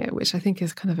seeing it, which I think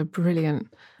is kind of a brilliant...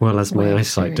 Well, as my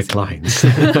eyesight declines,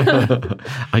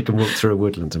 I can walk through a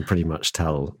woodland and pretty much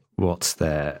tell what's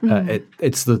there.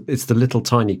 It's the little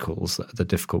tiny calls that are the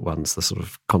difficult ones, the sort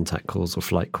of contact calls or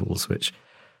flight calls, which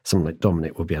someone like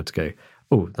Dominic will be able to go,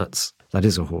 oh, that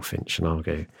is a hawfinch, and I'll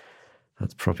go,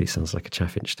 that probably sounds like a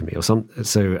chaffinch to me, or something.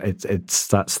 So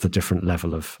that's the different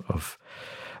level of.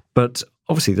 But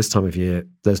obviously, this time of year,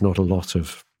 there's not a lot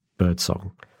of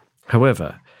birdsong.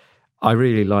 However, I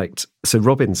really liked. So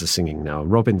robins are singing now.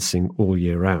 Robins sing all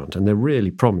year round, and they're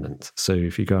really prominent. So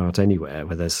if you go out anywhere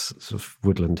where there's sort of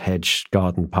woodland, hedge,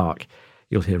 garden, park,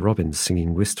 you'll hear robins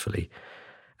singing wistfully,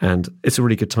 and it's a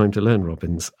really good time to learn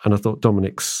robins. And I thought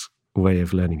Dominic's way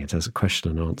of learning it as a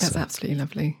question and answer. That's absolutely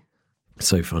lovely.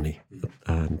 So funny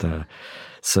and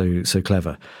so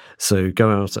clever. So go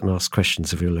out and ask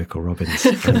questions of your local robins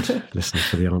and listen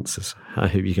for the answers. I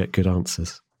hope you get good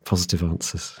answers, positive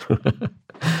answers.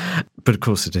 But of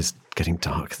course it is getting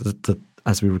dark.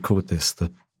 As we record this,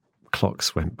 the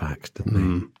clocks went back,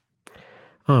 didn't they?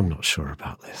 I'm not sure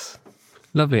about this.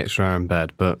 Lovely extra hour in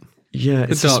bed, but... Yeah,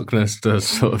 the darkness does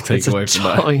sort of take away from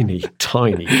that.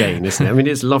 Tiny gain, isn't it? I mean,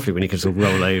 it's lovely when you can sort of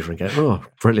roll over and go, oh,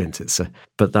 brilliant.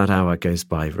 But that hour goes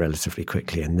by relatively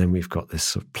quickly, and then we've got this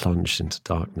sort of plunge into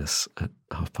darkness at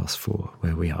 4:30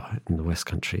 where we are in the West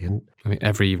Country. And I mean,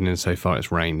 every evening so far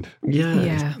it's rained.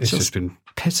 Yeah. It's just been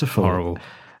pitiful. Horrible.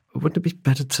 Wouldn't it be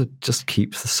better to just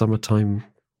keep the summertime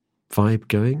vibe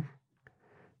going?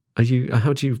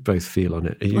 How do you both feel on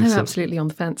it? I'm absolutely on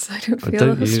the fence. I don't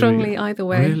feel strongly either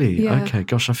way. Really? Yeah. Okay.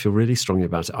 Gosh, I feel really strongly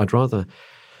about it. I'd rather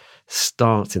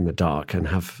start in the dark and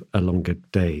have a longer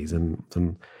day than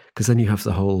because then you have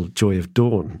the whole joy of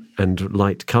dawn and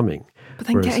light coming. But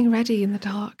then getting ready in the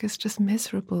dark is just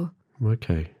miserable.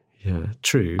 Okay. Yeah.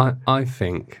 True. I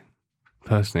think...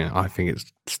 Personally, I think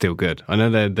it's still good. I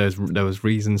know there was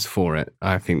reasons for it.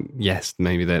 I think, yes,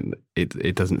 maybe that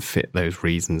it doesn't fit those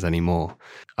reasons anymore.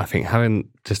 I think having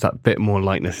just that bit more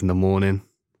lightness in the morning,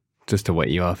 just to wake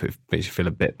you up, it makes you feel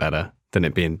a bit better than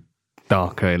it being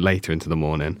darker later into the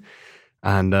morning.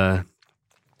 And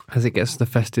as it gets to the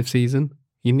festive season,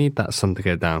 you need that sun to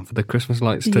go down for the Christmas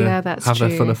lights to have their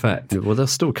full effect. Well, they'll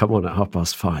still come on at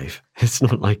 5:30. It's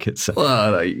not like it's...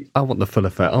 Well, I want the full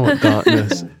effect. I want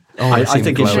darkness. I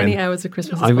think as many hours of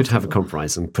Christmas. I would have a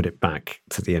compromise and put it back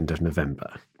to the end of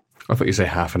November. I thought you'd say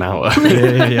half an hour.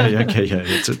 Yeah. Okay, yeah.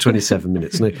 It's 27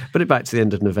 minutes. No, put it back to the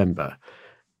end of November,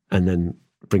 and then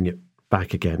bring it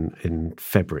back again in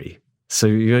February. So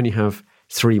you only have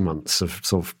 3 months of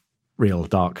sort of real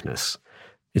darkness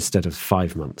instead of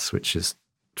 5 months, which is,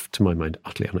 to my mind,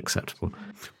 utterly unacceptable.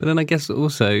 But then I guess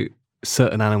also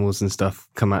certain animals and stuff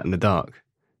come out in the dark,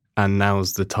 and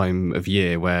now's the time of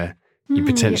year where you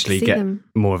potentially get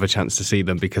more of a chance to see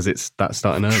them because that's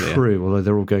starting earlier. True, although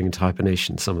they're all going into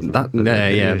hibernation, some of them. But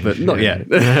not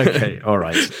yet. Okay, all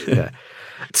right. Yeah.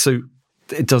 So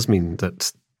it does mean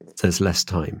that there's less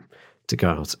time to go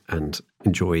out and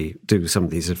do some of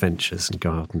these adventures and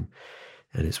go out and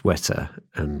it's wetter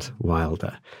and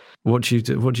wilder. What do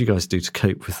you guys do to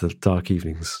cope with the dark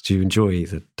evenings? Do you enjoy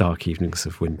the dark evenings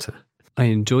of winter? I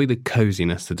enjoy the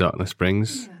coziness the darkness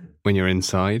brings when you're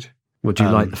inside. Would you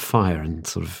light the fire and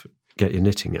sort of get your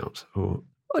knitting out? Or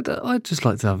I'd just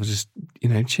like to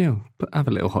have chill, but have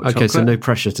a little hot okay, chocolate. so no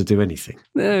pressure to do anything.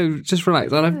 No, just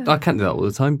relax. I can't do that all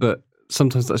the time, but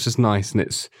sometimes that's just nice,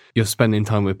 and you're spending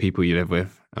time with people you live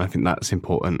with, and I think that's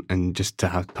important. And just to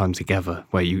have time together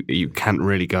where you can't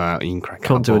really go out and you can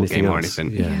Can't do anything or else.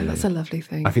 anything. Yeah, that's a lovely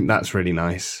thing. I think that's really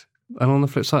nice. And on the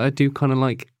flip side, I do kind of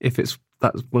like if that's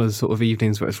one of the sort of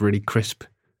evenings where it's really crisp,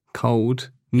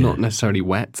 cold, not necessarily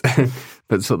wet,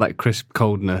 but sort of that crisp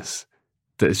coldness.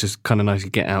 That it's just kind of nice to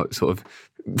get out, sort of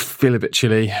feel a bit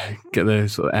chilly, get the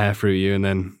sort of air through you, and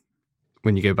then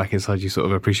when you go back inside, you sort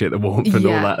of appreciate the warmth and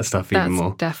all that stuff even more.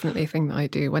 That's definitely a thing that I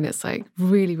do when it's like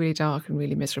really, really dark and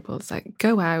really miserable. It's like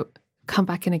go out, come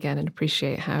back in again, and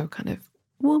appreciate how kind of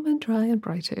warm and dry and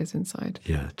bright it is inside.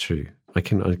 Yeah, true. I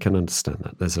can understand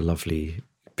that. There's a lovely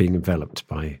being enveloped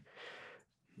by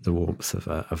the warmth of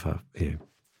a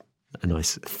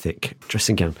nice thick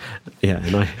dressing gown. Yeah,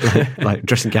 and I like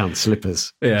dressing gown,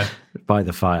 slippers. Yeah, by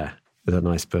the fire with a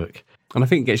nice book. And I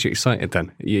think it gets you excited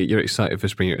then. You're excited for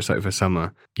spring, you're excited for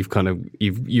summer.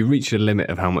 You've reached a limit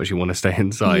of how much you want to stay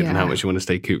inside and how much you want to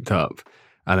stay cooped up.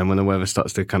 And then when the weather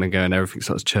starts to kind of go and everything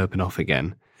starts chirping off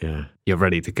again, you're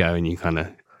ready to go and you kind of...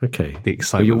 Okay. The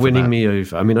excitement. Well, you're winning me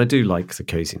over. I mean, I do like the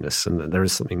coziness, and there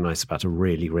is something nice about a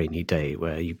really rainy day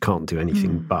where you can't do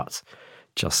anything but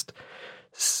just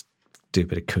do a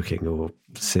bit of cooking or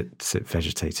sit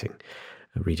vegetating,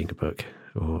 reading a book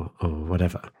or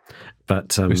whatever.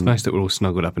 But it's nice that we're all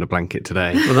snuggled up in a blanket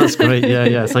today. Well, that's great.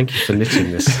 Yeah. Thank you for knitting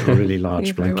this really large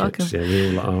You're very blanket. welcome. Yeah,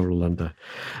 we all are all under.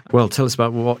 Well, tell us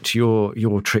about what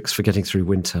your tricks for getting through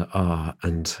winter are,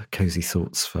 and cozy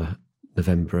thoughts for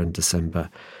November and December.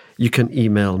 You can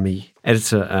email me,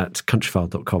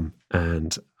 editor@countryfile.com,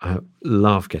 and I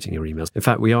love getting your emails. In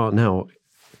fact, we are now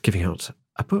giving out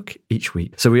a book each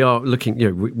week. So we are looking,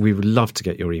 we would love to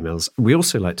get your emails. We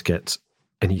also like to get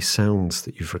any sounds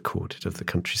that you've recorded of the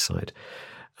countryside,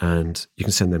 and you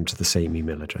can send them to the same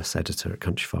email address,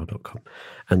 editor@countryfile.com.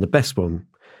 And the best one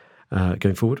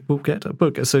going forward, we'll get a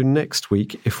book. So next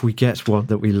week, if we get one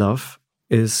that we love,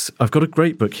 I've got a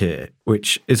great book here,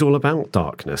 which is all about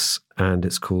darkness, and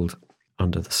it's called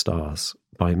Under the Stars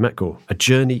by Matt Gore, A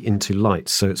Journey into Light.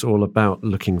 So it's all about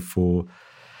looking for,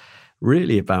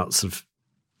 really about sort of,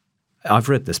 I've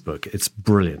read this book. It's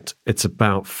brilliant. It's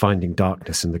about finding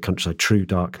darkness in the countryside, true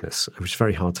darkness, which is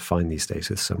very hard to find these days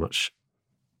with so much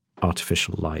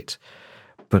artificial light.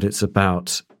 But it's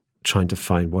about trying to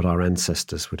find what our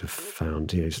ancestors would have found,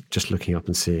 just looking up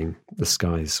and seeing the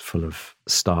skies full of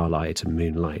starlight and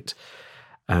moonlight.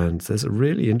 And there's a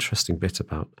really interesting bit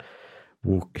about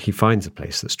he finds a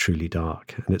place that's truly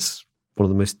dark, and it's one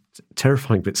of the most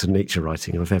terrifying bits of nature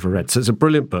writing I've ever read. So it's a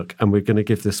brilliant book, and we're going to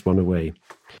give this one away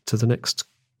to the next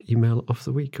email of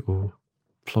the week or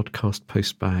podcast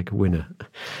postbag winner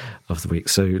of the week.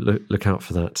 So look out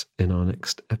for that in our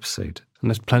next episode. And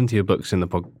there's plenty of books in the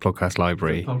podcast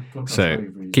library, so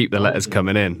keep the letters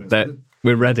coming in.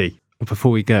 We're ready.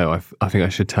 Before we go, I think I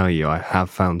should tell you I have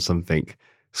found something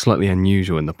slightly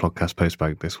unusual in the podcast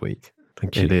postbag this week.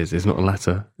 Thank you. It is. It's not a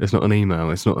letter. It's not an email.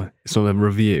 It's not a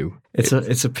review. It's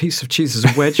a piece of cheese.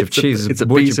 It's a wedge of cheese. It's a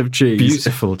piece of cheese.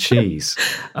 Beautiful cheese.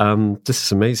 This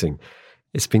is amazing.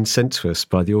 It's been sent to us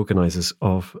by the organisers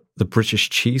of the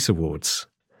British Cheese Awards.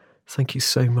 Thank you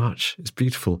so much. It's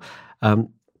beautiful.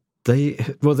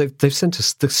 They've sent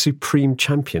us the Supreme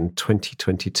Champion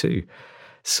 2022.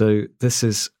 So this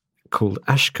is called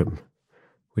Ashcombe,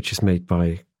 which is made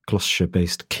by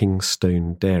Gloucestershire-based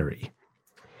Kingstone Dairy.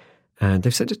 And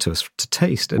they've sent it to us to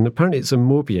taste. And apparently it's a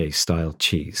Morbier-style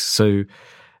cheese. So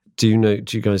do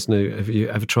you guys know, have you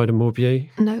ever tried a Morbier?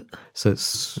 No. So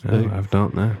it's... No, I've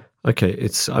not, no. Okay,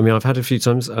 I've had a few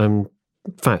times. In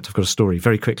fact, I've got a story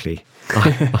very quickly.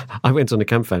 I went on a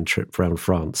camp trip around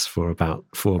France for about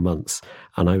 4 months,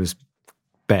 and I was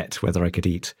bet whether I could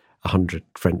eat 100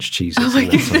 French cheeses. Oh my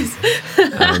goodness.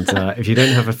 And if you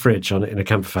don't have a fridge in a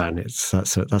camper van,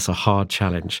 that's a hard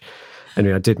challenge.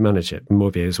 Anyway, I did manage it.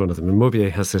 Morbier is one of them. And Morbier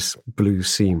has this blue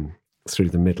seam through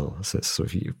the middle. So it's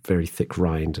sort of very thick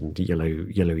rind and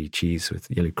yellowy cheese with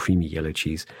creamy yellow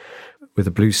cheese with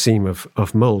a blue seam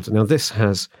of mould. Now, this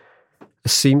has a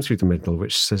seam through the middle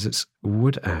which says it's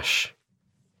wood ash.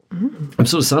 Mm. I'm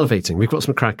sort of salivating. We've got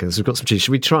some crackers. We've got some cheese.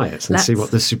 Should we try it and see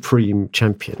what the Supreme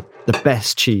Champion, the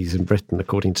best cheese in Britain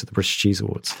according to the British Cheese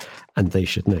Awards, and they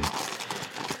should know.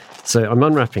 So I'm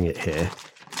unwrapping it here.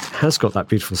 It has got that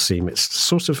beautiful seam. It's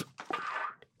sort of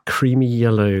creamy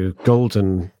yellow,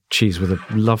 golden cheese with a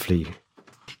lovely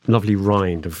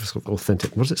rind of sort of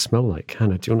authentic. What does it smell like,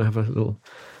 Hannah? Do you want to have a little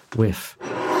whiff?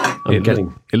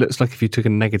 It looks like if you took a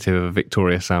negative of a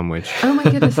Victoria sandwich. Oh my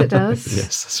goodness, it does.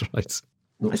 Yes, that's right.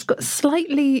 It's got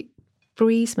slightly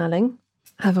brie smelling.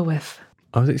 Have a whiff.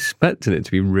 I was expecting it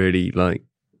to be really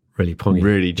really pongy,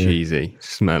 really cheesy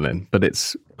smelling, but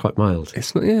it's quite mild.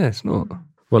 It's not. Yeah, it's not.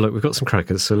 Well, look, we've got some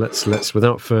crackers, so let's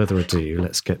without further ado,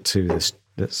 let's get to this.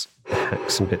 Let's hack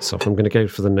some bits off. I'm going to go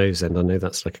for the nose end. I know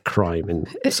that's like a crime in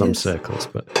some circles,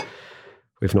 but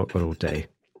we've not got all day.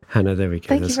 Hannah, there we go.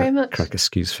 Thank you very much. Cracker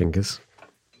skews fingers.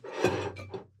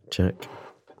 Check.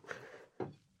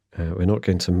 We're not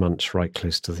going to munch right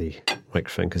close to the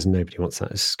microphone because nobody wants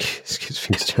that. Skews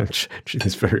fingers challenge.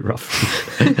 It's very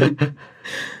rough.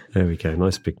 There we go.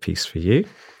 Nice big piece for you.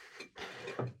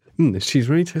 This cheese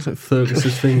really tastes like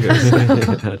Fergus's fingers.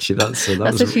 Actually, that's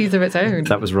a cheese of its own.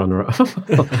 That was runner up.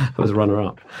 That was runner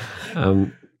up.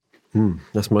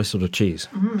 That's my sort of cheese.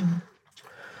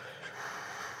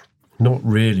 Not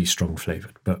really strong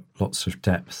flavoured, but lots of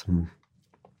depth.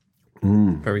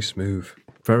 Very smooth.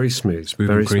 Very smooth.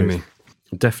 Very creamy.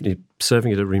 Definitely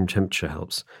serving it at room temperature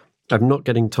helps. I'm not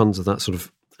getting tons of that sort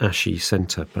of ashy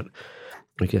centre, but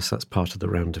I guess that's part of the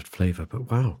rounded flavour.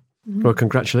 But wow. Well,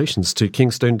 congratulations to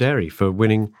Kingstone Dairy for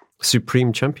winning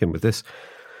Supreme Champion with this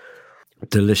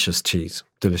delicious cheese.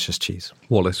 Delicious cheese.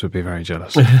 Wallace would be very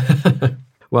jealous.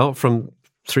 Well, from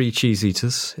 3 cheese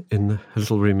eaters in a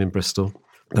little room in Bristol,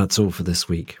 that's all for this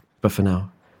week. But for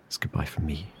now, it's goodbye from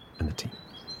me and the team.